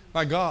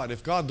 My God,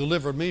 if God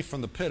delivered me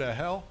from the pit of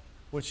hell,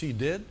 which He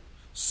did,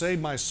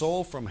 saved my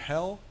soul from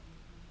hell,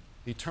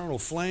 eternal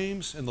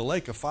flames in the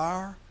lake of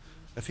fire,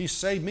 if He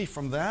saved me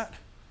from that,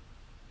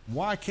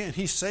 why can't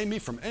He save me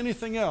from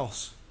anything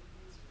else?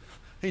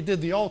 He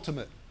did the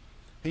ultimate.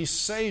 He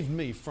saved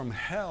me from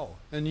hell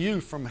and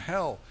you from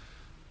hell,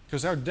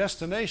 because our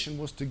destination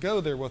was to go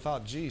there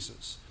without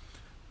Jesus.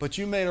 But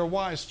you made a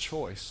wise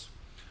choice.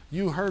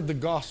 You heard the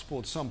gospel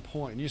at some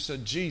point and you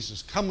said,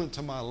 Jesus, come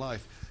into my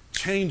life,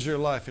 change your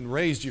life and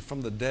raised you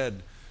from the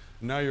dead.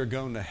 Now you're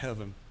going to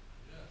heaven.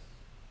 Yes.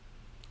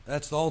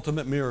 That's the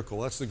ultimate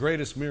miracle. That's the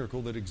greatest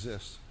miracle that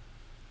exists.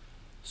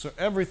 So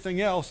everything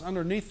else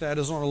underneath that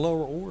is on a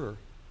lower order.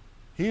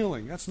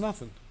 Healing, that's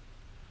nothing.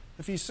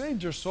 If He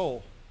saved your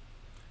soul,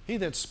 He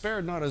that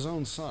spared not His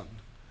own Son,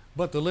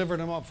 but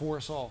delivered Him up for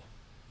us all,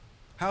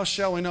 how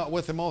shall we not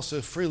with Him also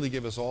freely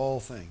give us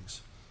all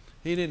things?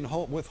 He didn't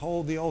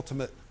withhold the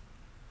ultimate.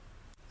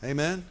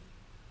 Amen?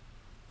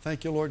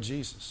 Thank you, Lord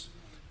Jesus.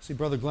 See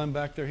Brother Glenn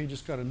back there, he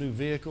just got a new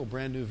vehicle,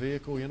 brand new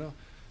vehicle,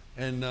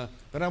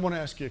 But I want to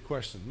ask you a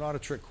question, not a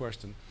trick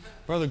question.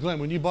 Brother Glenn,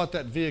 when you bought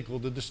that vehicle,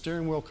 did the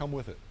steering wheel come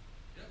with it?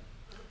 Yep.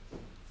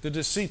 Did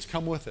the seats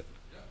come with it?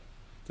 Yep.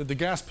 Did the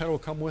gas pedal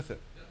come with it?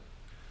 Yep.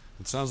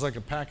 It sounds like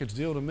a package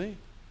deal to me.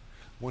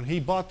 When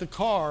he bought the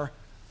car,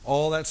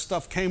 all that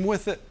stuff came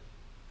with it.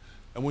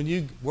 And when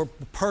you were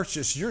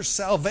purchased, your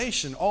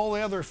salvation, all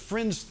the other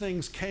fringe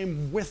things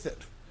came with it.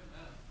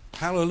 Amen.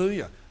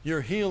 Hallelujah.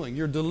 Your healing,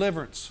 your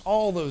deliverance,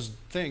 all those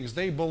things,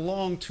 they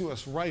belong to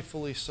us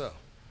rightfully so.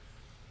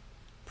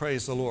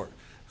 Praise the Lord.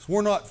 So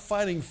we're not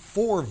fighting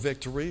for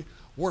victory.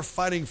 We're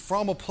fighting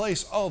from a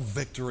place of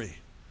victory.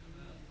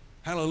 Amen.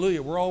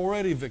 Hallelujah. We're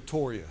already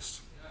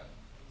victorious. Yeah.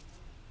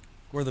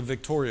 We're the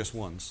victorious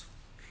ones.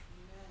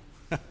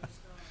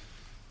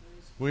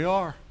 We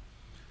are.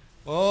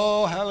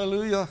 Oh,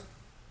 hallelujah.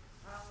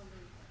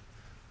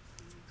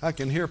 I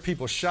can hear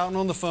people shouting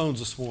on the phones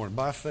this morning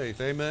by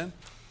faith. Amen.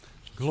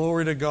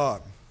 Glory to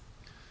God.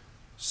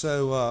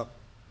 So,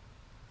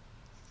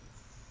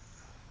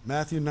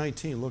 Matthew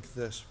 19, look at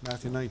this.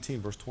 Matthew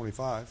 19, verse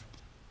 25.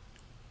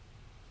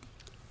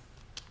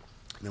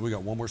 And then we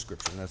got one more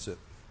scripture, and that's it.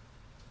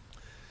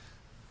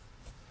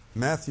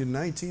 Matthew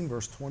 19,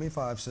 verse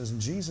 25 says,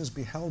 And Jesus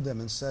beheld them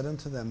and said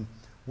unto them,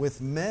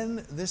 With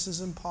men this is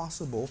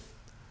impossible,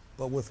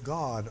 but with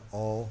God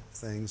all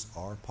things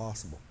are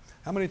possible.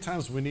 How many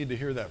times do we need to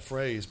hear that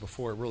phrase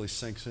before it really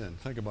sinks in?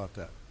 Think about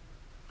that.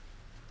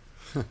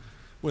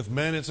 With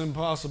men it's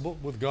impossible.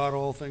 With God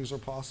all things are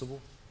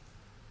possible.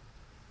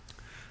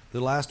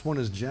 The last one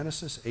is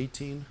Genesis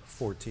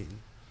 18:14.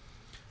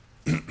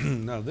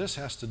 Now this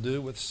has to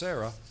do with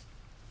Sarah,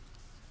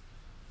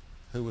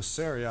 who was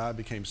Sarai,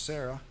 became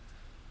Sarah.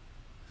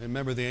 And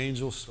remember, the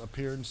angels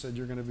appeared and said,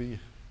 you're going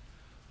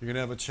to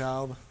have a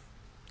child.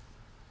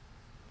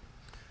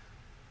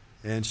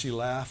 And she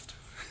laughed.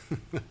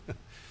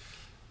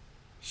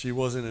 She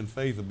wasn't in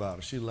faith about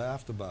it. She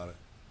laughed about it.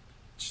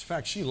 In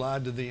fact, she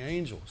lied to the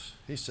angels.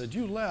 He said,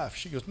 you laughed.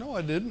 She goes, no,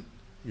 I didn't.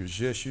 He goes,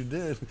 yes, you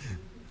did.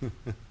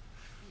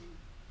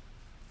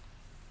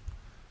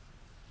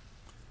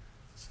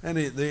 And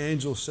the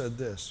angel said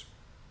this,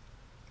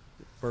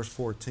 verse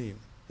 14,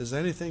 is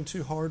anything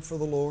too hard for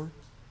the Lord?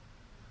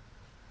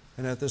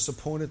 And at this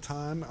appointed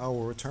time I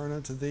will return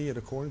unto thee, and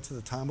according to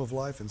the time of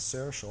life, and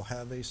Sarah shall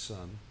have a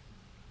son.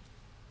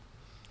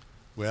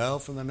 Well,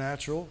 from the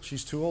natural,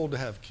 she's too old to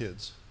have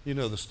kids. You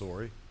know the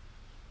story.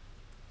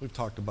 We've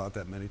talked about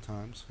that many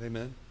times.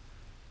 Amen.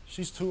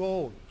 She's too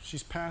old.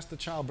 She's past the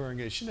childbearing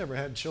age. She never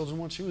had children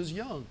when she was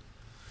young.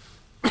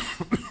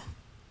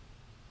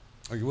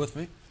 Are you with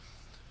me?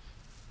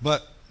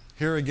 But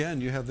here again,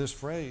 you have this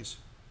phrase.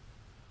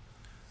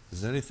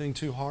 Is anything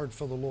too hard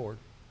for the Lord?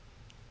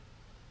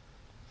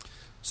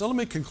 So let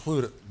me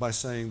conclude it by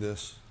saying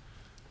this.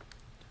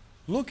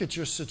 Look at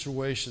your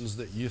situations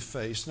that you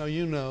face. Now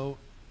you know,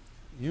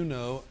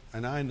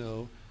 and I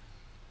know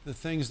the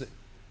things that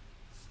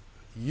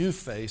you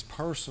face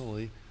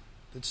personally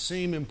that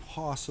seem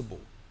impossible,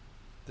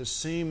 that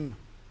seem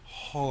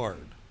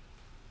hard,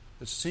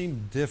 that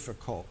seem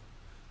difficult.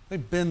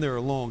 They've been there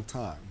a long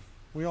time.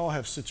 We all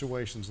have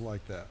situations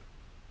like that.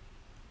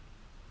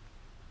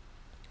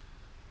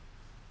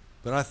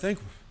 But I think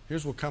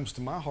here's what comes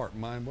to my heart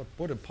and mind.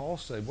 What did Paul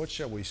say? What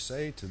shall we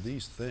say to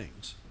these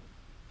things?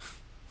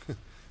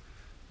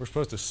 We're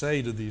supposed to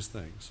say to these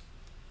things.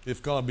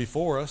 If God be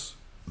for us,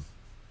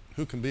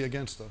 who can be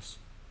against us?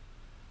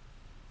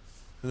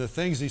 And the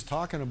things he's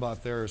talking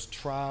about there is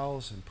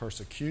trials and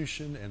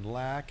persecution and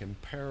lack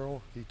and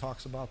peril. He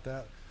talks about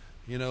that.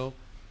 You know,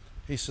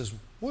 he says,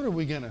 what are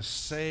we going to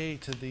say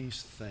to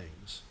these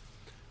things?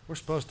 We're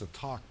supposed to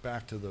talk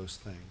back to those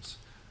things.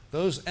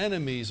 Those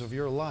enemies of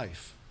your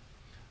life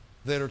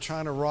that are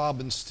trying to rob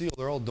and steal,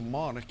 they're all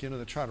demonic, you know,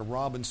 they try to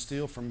rob and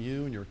steal from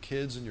you and your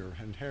kids and your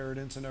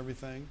inheritance and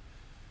everything.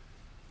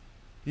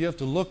 You have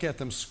to look at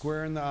them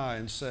square in the eye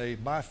and say,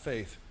 by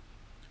faith,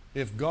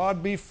 if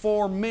God be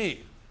for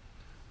me,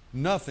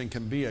 nothing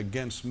can be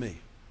against me.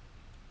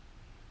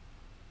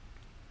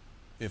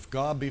 If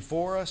God be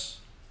for us,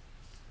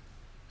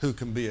 who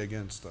can be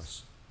against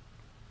us?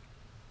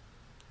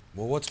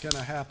 Well, what's going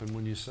to happen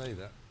when you say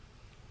that?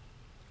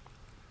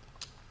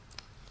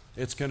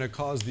 It's going to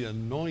cause the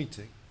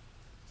anointing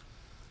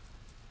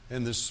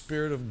and the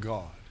Spirit of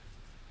God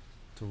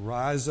to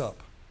rise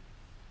up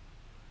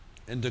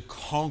and to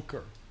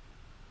conquer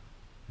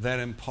that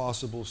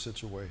impossible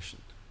situation.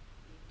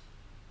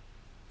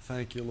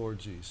 Thank you, Lord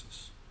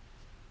Jesus.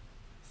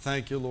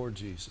 Thank you, Lord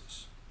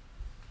Jesus.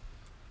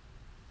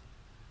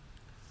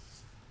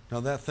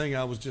 Now, that thing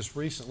I was just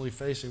recently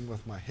facing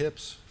with my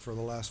hips for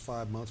the last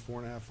 5 months,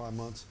 4.5, 5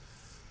 months,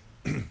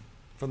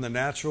 from the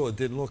natural, it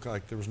didn't look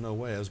like there was no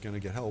way I was going to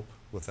get help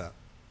with that.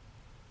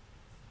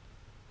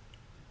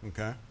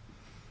 Okay?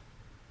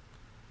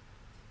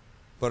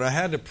 But I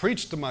had to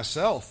preach to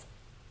myself.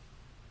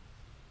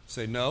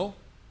 Say no.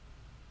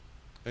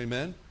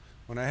 Amen.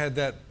 When I had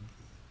that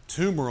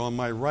tumor on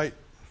my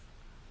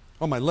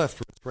left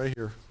wrist, right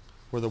here,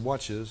 where the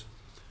watch is,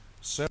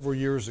 several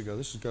years ago,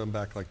 this is going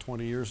back like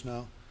 20 years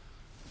now,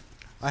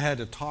 I had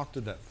to talk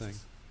to that thing.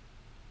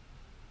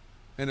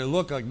 And it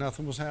looked like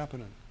nothing was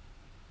happening.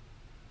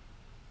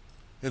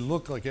 It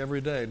looked like every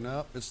day,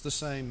 no, it's the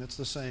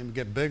same,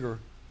 get bigger. In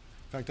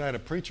fact, I had a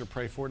preacher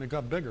pray for it and it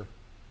got bigger.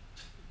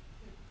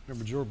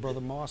 Remember, your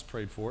brother Moss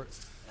prayed for it,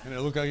 and it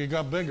looked like it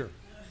got bigger.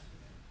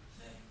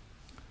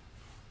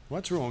 Well,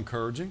 that's real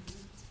encouraging.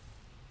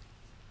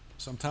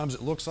 Sometimes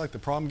it looks like the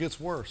problem gets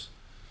worse.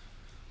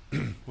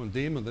 When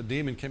the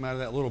demon came out of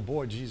that little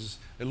boy, Jesus,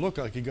 it looked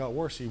like he got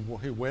worse. He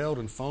wailed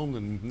and foamed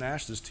and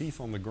gnashed his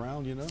teeth on the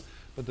ground, you know.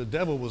 But the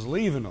devil was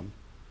leaving him.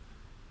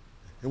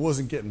 It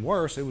wasn't getting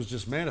worse. It was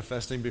just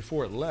manifesting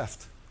before it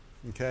left.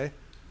 Okay?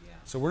 Yeah.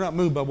 So we're not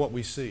moved by what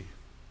we see.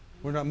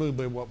 We're not moved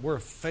by what we're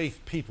faith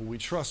people. We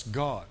trust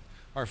God.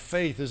 Our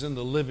faith is in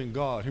the living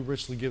God who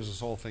richly gives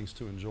us all things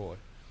to enjoy.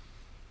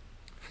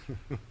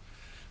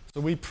 So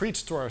we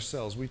preach to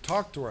ourselves. We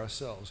talk to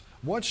ourselves.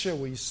 What shall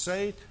we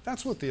say?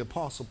 That's what the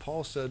Apostle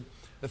Paul said.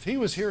 If he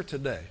was here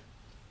today,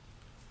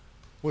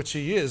 which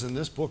he is in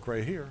this book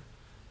right here,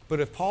 but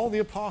if Paul the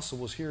Apostle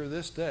was here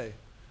this day,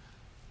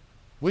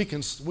 we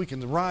can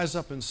rise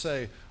up and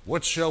say,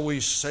 what shall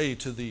we say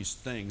to these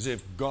things?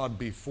 If God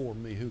be for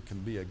me, who can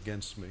be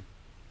against me?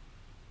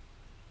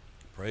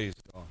 Praise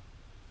God.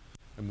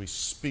 And we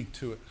speak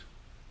to it,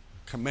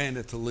 command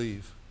it to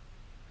leave.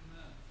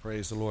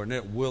 Praise the Lord. And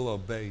it will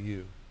obey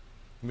you.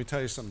 Let me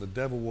tell you something. The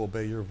devil will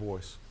obey your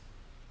voice.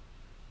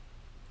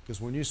 Because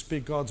when you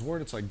speak God's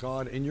word, it's like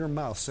God in your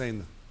mouth saying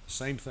the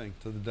same thing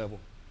to the devil.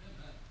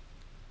 Amen.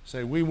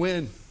 Say, we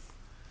win.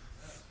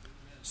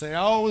 Say,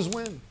 I always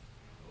win.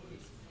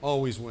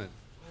 Always win.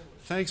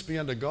 Thanks be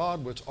unto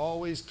God, which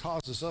always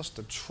causes us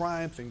to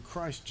triumph in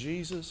Christ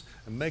Jesus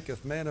and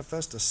maketh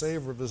manifest the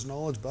savor of his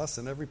knowledge by us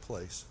in every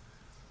place.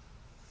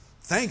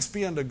 Thanks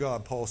be unto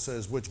God, Paul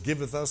says, which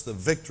giveth us the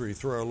victory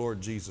through our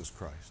Lord Jesus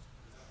Christ.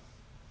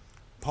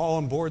 Paul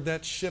on board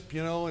that ship,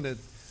 and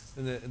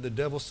the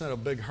devil sent a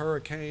big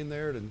hurricane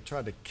there and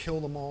tried to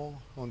kill them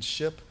all on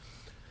ship.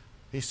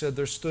 He said,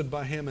 there stood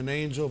by him an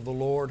angel of the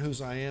Lord,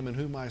 whose I am and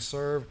whom I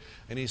serve.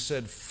 And he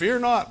said, fear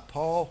not,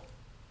 Paul,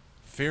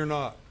 fear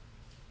not.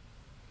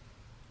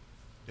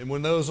 And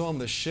when those on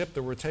the ship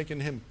that were taking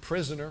him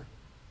prisoner,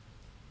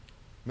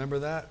 remember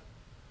that?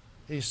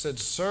 He said,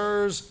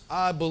 sirs,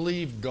 I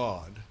believe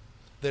God,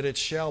 that it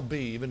shall be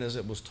even as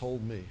it was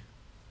told me.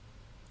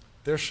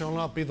 There shall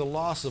not be the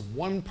loss of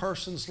one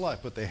person's life,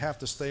 but they have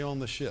to stay on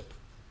the ship.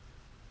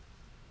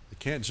 They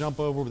can't jump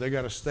over, but they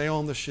got to stay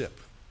on the ship.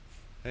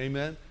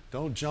 Amen?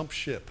 Don't jump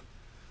ship.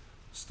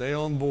 Stay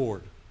on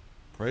board.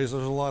 Praise,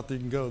 there's a lot that you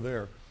can go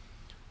there.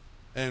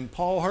 And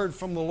Paul heard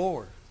from the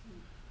Lord.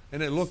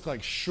 And it looked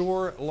like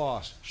sure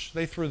loss.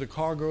 They threw the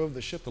cargo of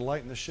the ship, the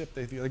light in the ship.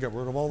 They got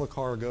rid of all the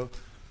cargo.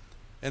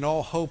 And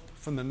all hope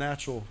from the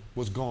natural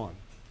was gone.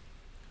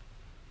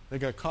 They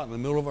got caught in the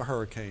middle of a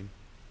hurricane.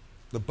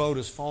 The boat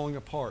is falling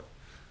apart.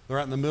 They're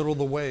out in the middle of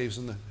the waves,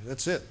 and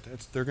that's it.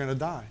 They're going to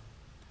die.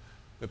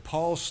 But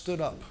Paul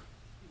stood up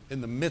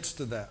in the midst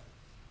of that.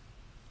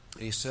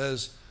 And he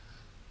says,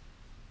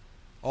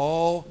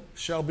 all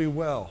shall be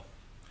well.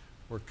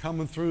 We're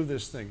coming through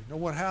this thing. You know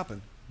what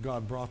happened?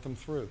 God brought them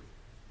through.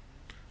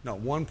 Not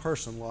one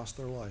person lost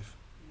their life.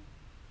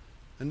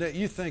 And that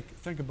you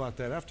think about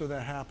that. After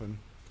that happened,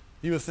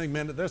 you would think,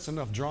 man, that's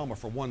enough drama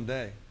for one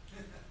day.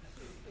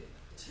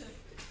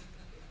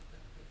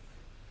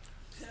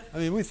 I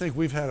mean, we think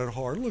we've had it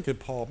hard. Look at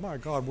Paul. My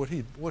God, what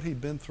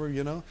he'd been through,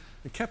 And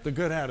kept a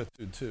good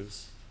attitude, too.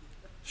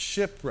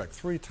 Shipwrecked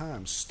 3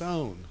 times,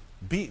 stoned,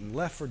 beaten,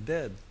 left for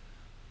dead,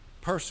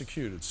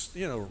 persecuted.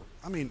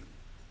 I mean,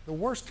 the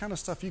worst kind of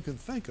stuff you can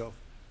think of.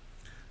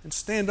 And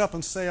stand up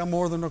and say, I'm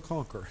more than a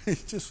conqueror.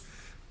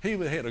 He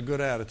had a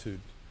good attitude.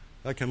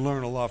 I can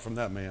learn a lot from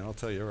that man, I'll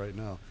tell you right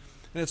now.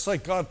 And it's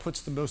like God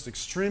puts the most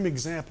extreme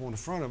example in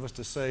front of us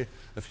to say,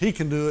 if he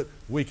can do it,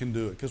 we can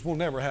do it. Because we'll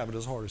never have it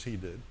as hard as he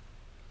did.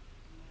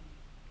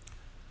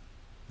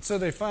 And so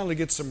they finally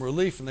get some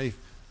relief, and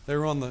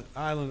they're on the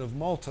island of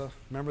Malta.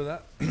 Remember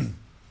that?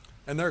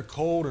 And they're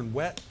cold and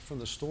wet from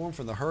the storm,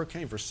 from the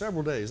hurricane for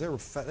several days. It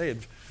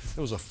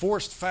was a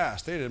forced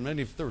fast. There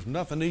was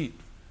nothing to eat,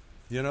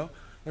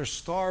 They're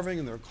starving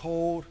and they're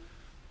cold,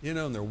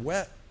 and they're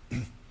wet.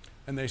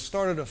 And they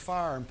started a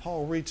fire, and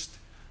Paul reached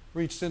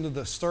into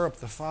to stir up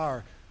the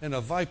fire, and a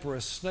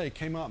viperous snake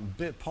came out and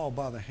bit Paul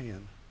by the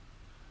hand.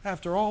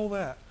 After all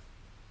that,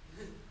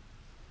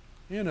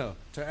 to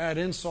add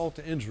insult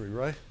to injury,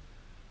 right?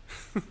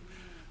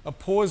 A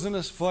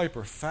poisonous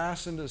viper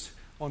fastened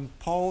on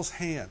Paul's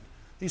hand.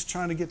 He's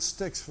trying to get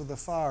sticks for the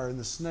fire, and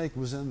the snake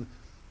was in,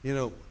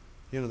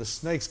 the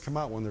snakes come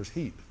out when there's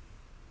heat.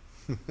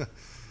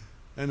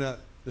 And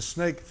the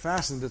snake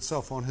fastened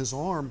itself on his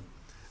arm,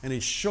 and he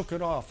shook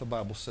it off, the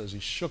Bible says. He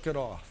shook it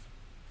off.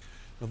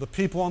 Now, the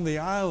people on the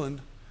island,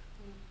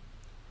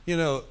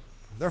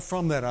 they're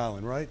from that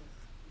island, right?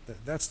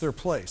 That's their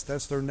place.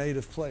 That's their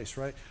native place,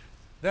 right?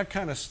 That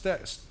kind of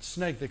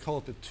snake, they call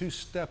it the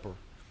two-stepper.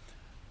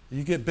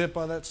 You get bit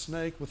by that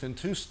snake, within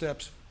 2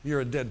 steps,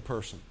 you're a dead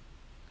person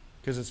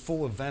because it's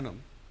full of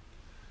venom.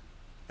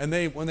 And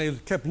when they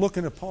kept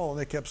looking at Paul,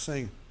 they kept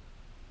saying,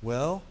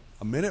 well,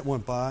 a minute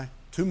went by,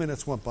 2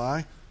 minutes went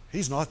by,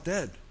 he's not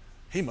dead.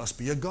 He must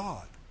be a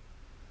god.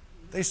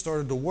 They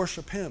started to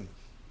worship him.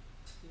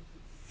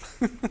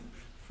 And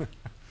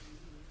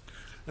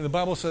the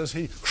Bible says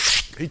he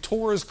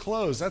tore his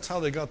clothes. That's how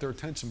they got their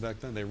attention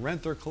back then. They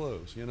rent their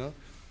clothes,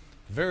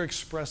 Very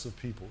expressive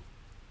people,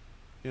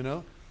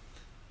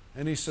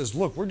 And he says,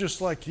 look, we're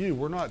just like you.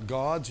 We're not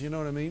gods, you know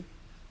what I mean?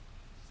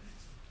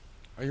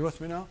 Are you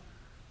with me now?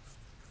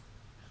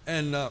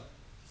 And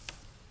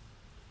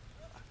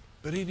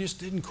but he just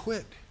didn't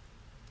quit.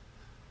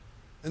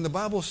 And the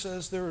Bible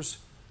says there's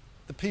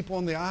the people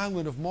on the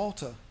island of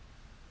Malta.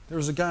 There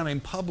was a guy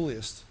named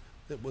Publius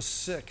that was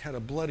sick, had a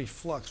bloody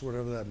flux,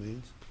 whatever that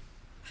means.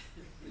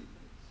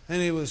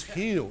 And he was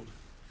healed.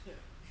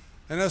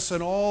 And all of a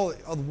sudden, all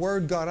the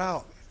word got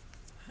out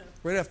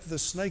right after the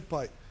snake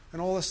bite.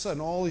 And all of a sudden,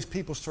 all these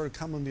people started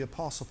coming to the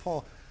Apostle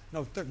Paul.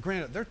 Now,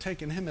 granted, they're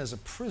taking him as a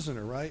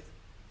prisoner, right?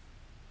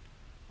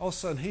 All of a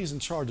sudden, he's in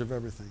charge of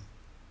everything.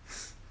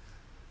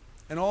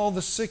 And all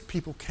the sick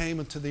people came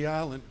into the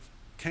island,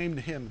 came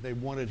to him. They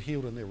wanted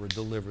healed, and they were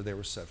delivered. They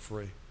were set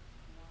free.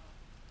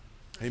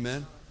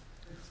 Amen?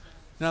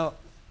 Now,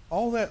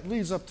 all that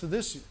leads up to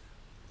this.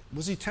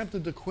 Was he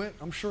tempted to quit?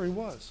 I'm sure he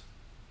was.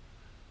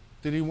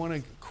 Did he want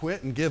to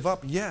quit and give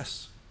up?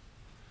 Yes.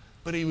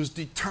 But he was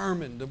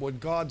determined that what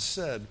God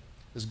said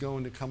is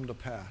going to come to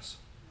pass.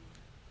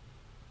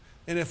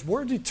 And if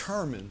we're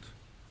determined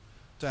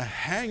to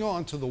hang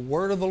on to the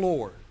word of the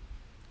Lord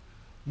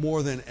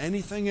more than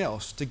anything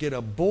else, to get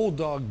a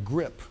bulldog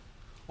grip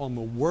on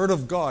the word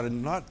of God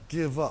and not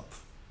give up.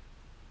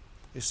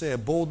 They say a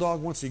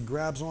bulldog, once he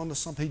grabs onto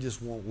something, he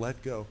just won't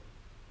let go.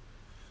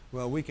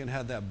 Well, we can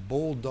have that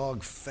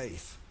bulldog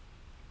faith.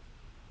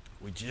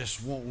 We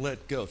just won't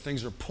let go.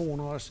 Things are pulling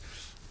on us,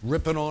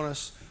 ripping on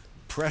us,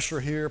 pressure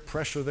here,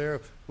 pressure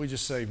there. We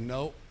just say,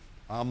 no,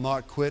 I'm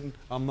not quitting.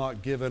 I'm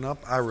not giving up.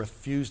 I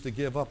refuse to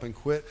give up and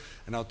quit.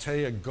 And I'll tell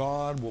you,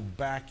 God will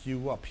back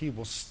you up. He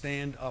will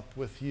stand up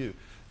with you.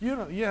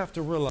 You have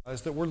to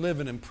realize that we're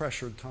living in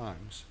pressured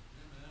times.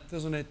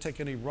 Doesn't it take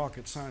any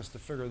rocket science to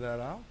figure that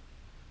out?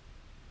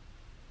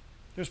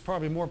 There's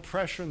probably more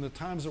pressure in the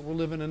times that we're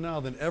living in now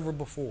than ever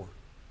before.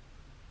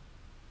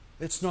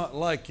 It's not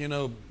like,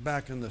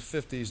 back in the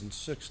 50s and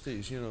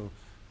 60s,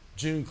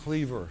 June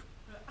Cleaver,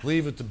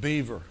 Leave It to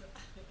Beaver.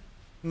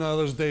 No,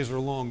 those days are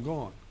long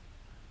gone.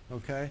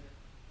 Okay?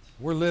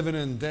 We're living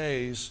in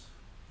days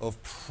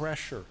of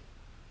pressure,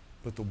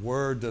 but the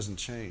Word doesn't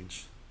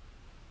change.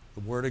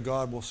 The Word of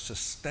God will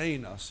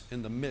sustain us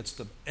in the midst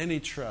of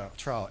any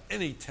trial,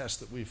 any test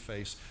that we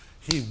face.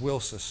 He will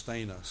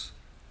sustain us.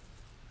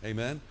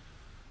 Amen?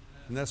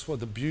 And that's what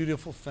the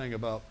beautiful thing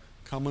about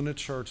coming to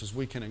church is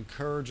we can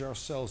encourage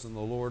ourselves in the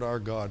Lord our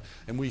God,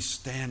 and we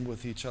stand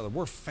with each other.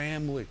 We're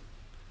family.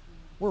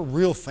 We're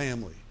real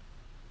family.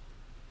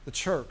 The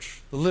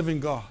church, the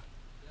living God.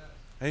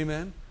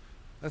 Amen?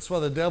 That's why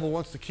the devil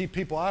wants to keep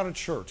people out of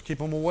church, keep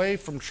them away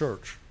from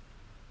church.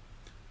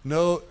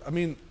 No,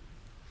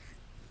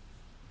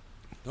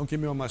 don't get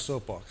me on my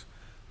soapbox.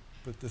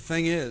 But the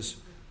thing is,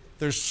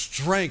 there's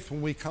strength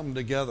when we come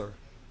together.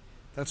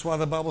 That's why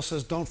the Bible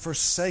says, don't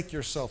forsake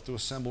yourself to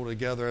assemble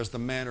together as the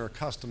manner or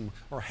custom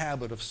or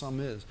habit of some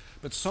is.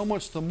 But so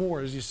much the more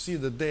as you see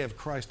the day of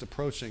Christ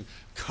approaching,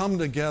 come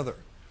together.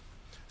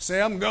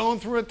 Say, I'm going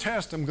through a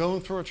test, I'm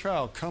going through a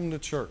trial. Come to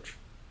church.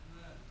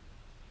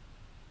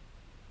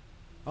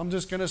 I'm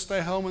just going to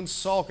stay home and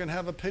sulk and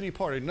have a pity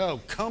party.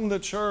 No, come to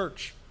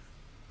church.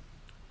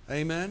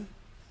 Amen?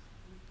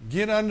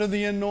 Get under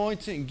the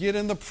anointing. Get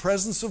in the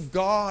presence of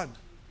God.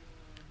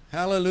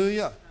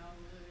 Hallelujah.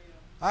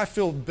 I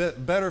feel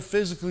better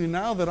physically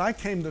now that I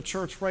came to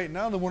church right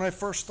now than when I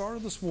first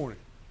started this morning.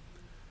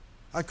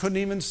 I couldn't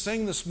even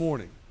sing this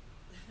morning.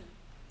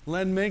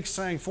 Len Mink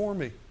sang for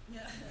me.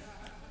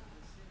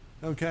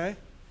 Okay?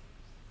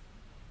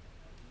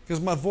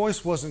 Because my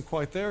voice wasn't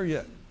quite there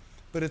yet.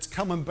 But it's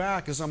coming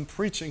back as I'm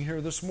preaching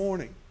here this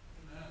morning.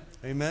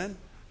 Amen?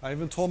 I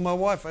even told my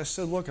wife, I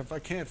said, look, if I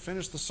can't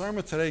finish the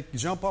sermon today,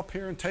 jump up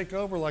here and take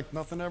over like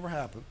nothing ever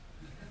happened.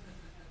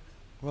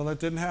 Well, that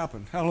didn't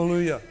happen.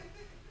 Hallelujah.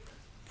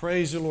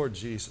 Praise you, Lord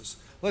Jesus.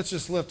 Let's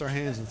just lift our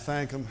hands and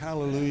thank Him.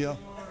 Hallelujah.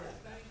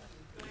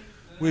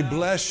 We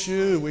bless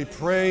you. We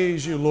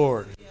praise you,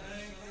 Lord.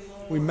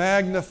 We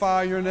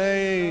magnify your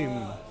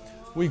name.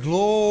 We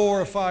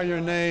glorify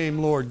your name,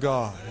 Lord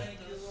God.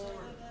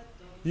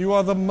 You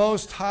are the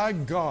Most High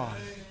God,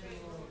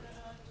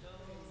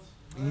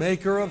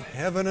 Maker of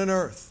heaven and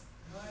earth.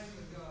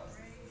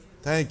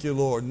 Thank you,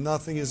 Lord.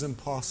 Nothing is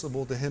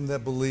impossible to him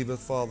that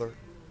believeth, Father.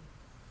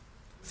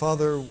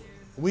 Father,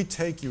 we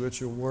take you at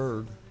your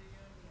word.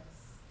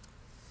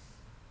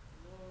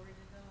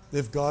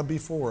 If God be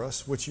for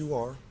us, which you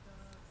are,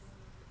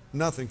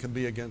 nothing can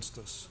be against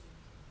us.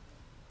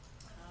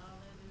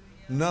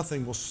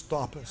 Nothing will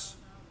stop us.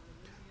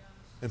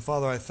 And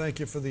Father, I thank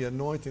you for the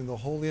anointing, the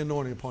holy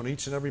anointing upon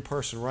each and every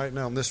person right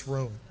now in this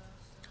room.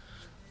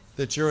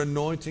 That your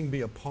anointing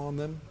be upon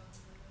them,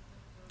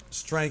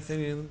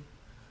 strengthening them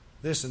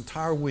this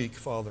entire week,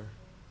 Father.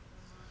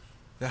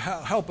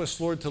 Help us,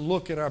 Lord, to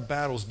look at our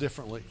battles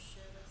differently.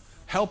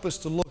 Help us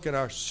to look at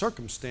our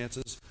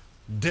circumstances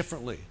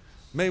differently.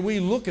 May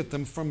we look at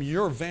them from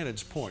your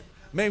vantage point.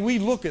 May we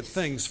look at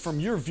things from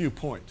your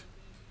viewpoint.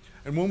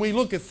 And when we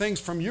look at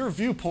things from your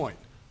viewpoint,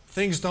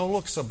 things don't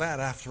look so bad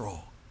after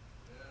all.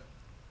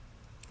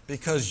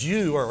 Because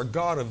you are a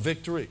God of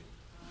victory.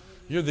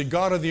 You're the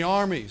God of the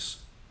armies.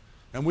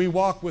 And we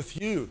walk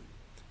with you.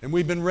 And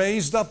we've been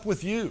raised up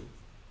with you.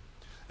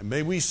 And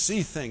may we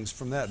see things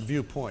from that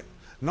viewpoint.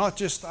 Not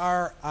just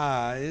our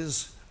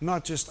eyes,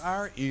 not just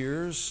our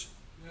ears,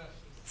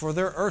 for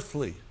they're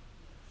earthly,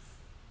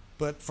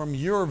 but from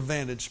your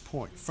vantage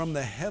point, from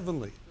the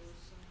heavenly.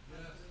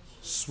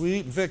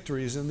 Sweet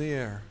victories in the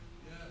air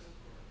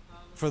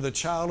for the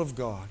child of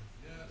God.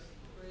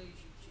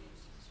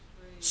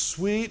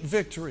 Sweet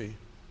victory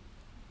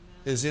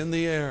is in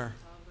the air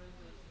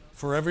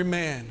for every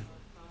man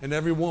and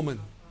every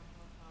woman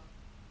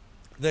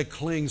that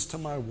clings to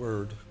my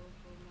word.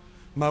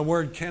 My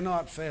word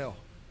cannot fail.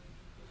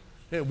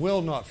 It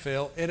will not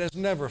fail. It has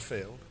never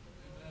failed.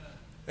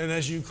 And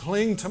as you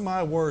cling to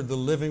my word, the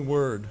living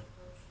word,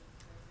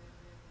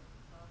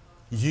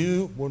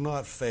 you will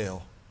not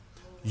fail.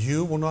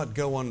 You will not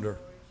go under.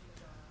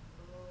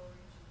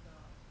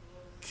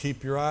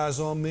 Keep your eyes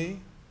on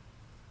me.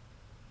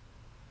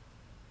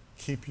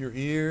 Keep your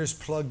ears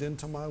plugged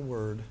into my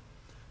word,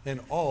 and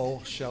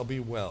all shall be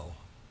well,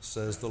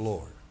 says the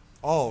Lord.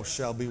 All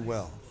shall be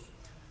well.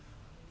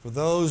 For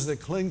those that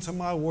cling to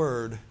my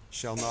word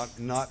shall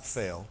not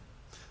fail.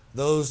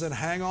 Those that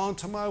hang on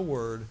to my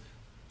word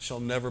shall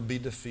never be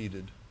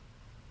defeated.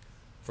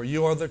 For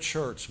you are the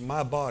church,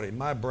 my body,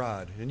 my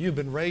bride, and you've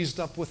been raised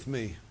up with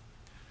me.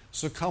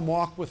 So come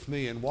walk with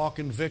me and walk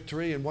in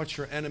victory, and watch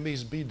your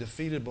enemies be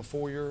defeated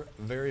before your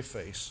very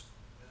face.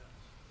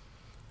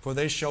 For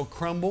they shall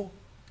crumble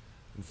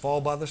and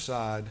fall by the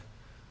side,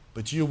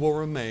 but you will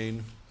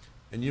remain,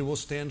 and you will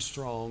stand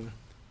strong,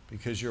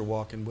 because you're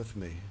walking with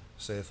me,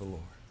 saith the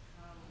Lord.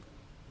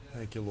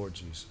 Thank you, Lord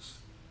Jesus.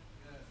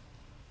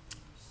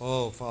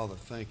 Oh, Father,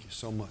 thank you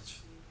so much.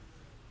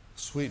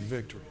 Sweet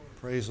victory.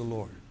 Praise the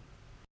Lord.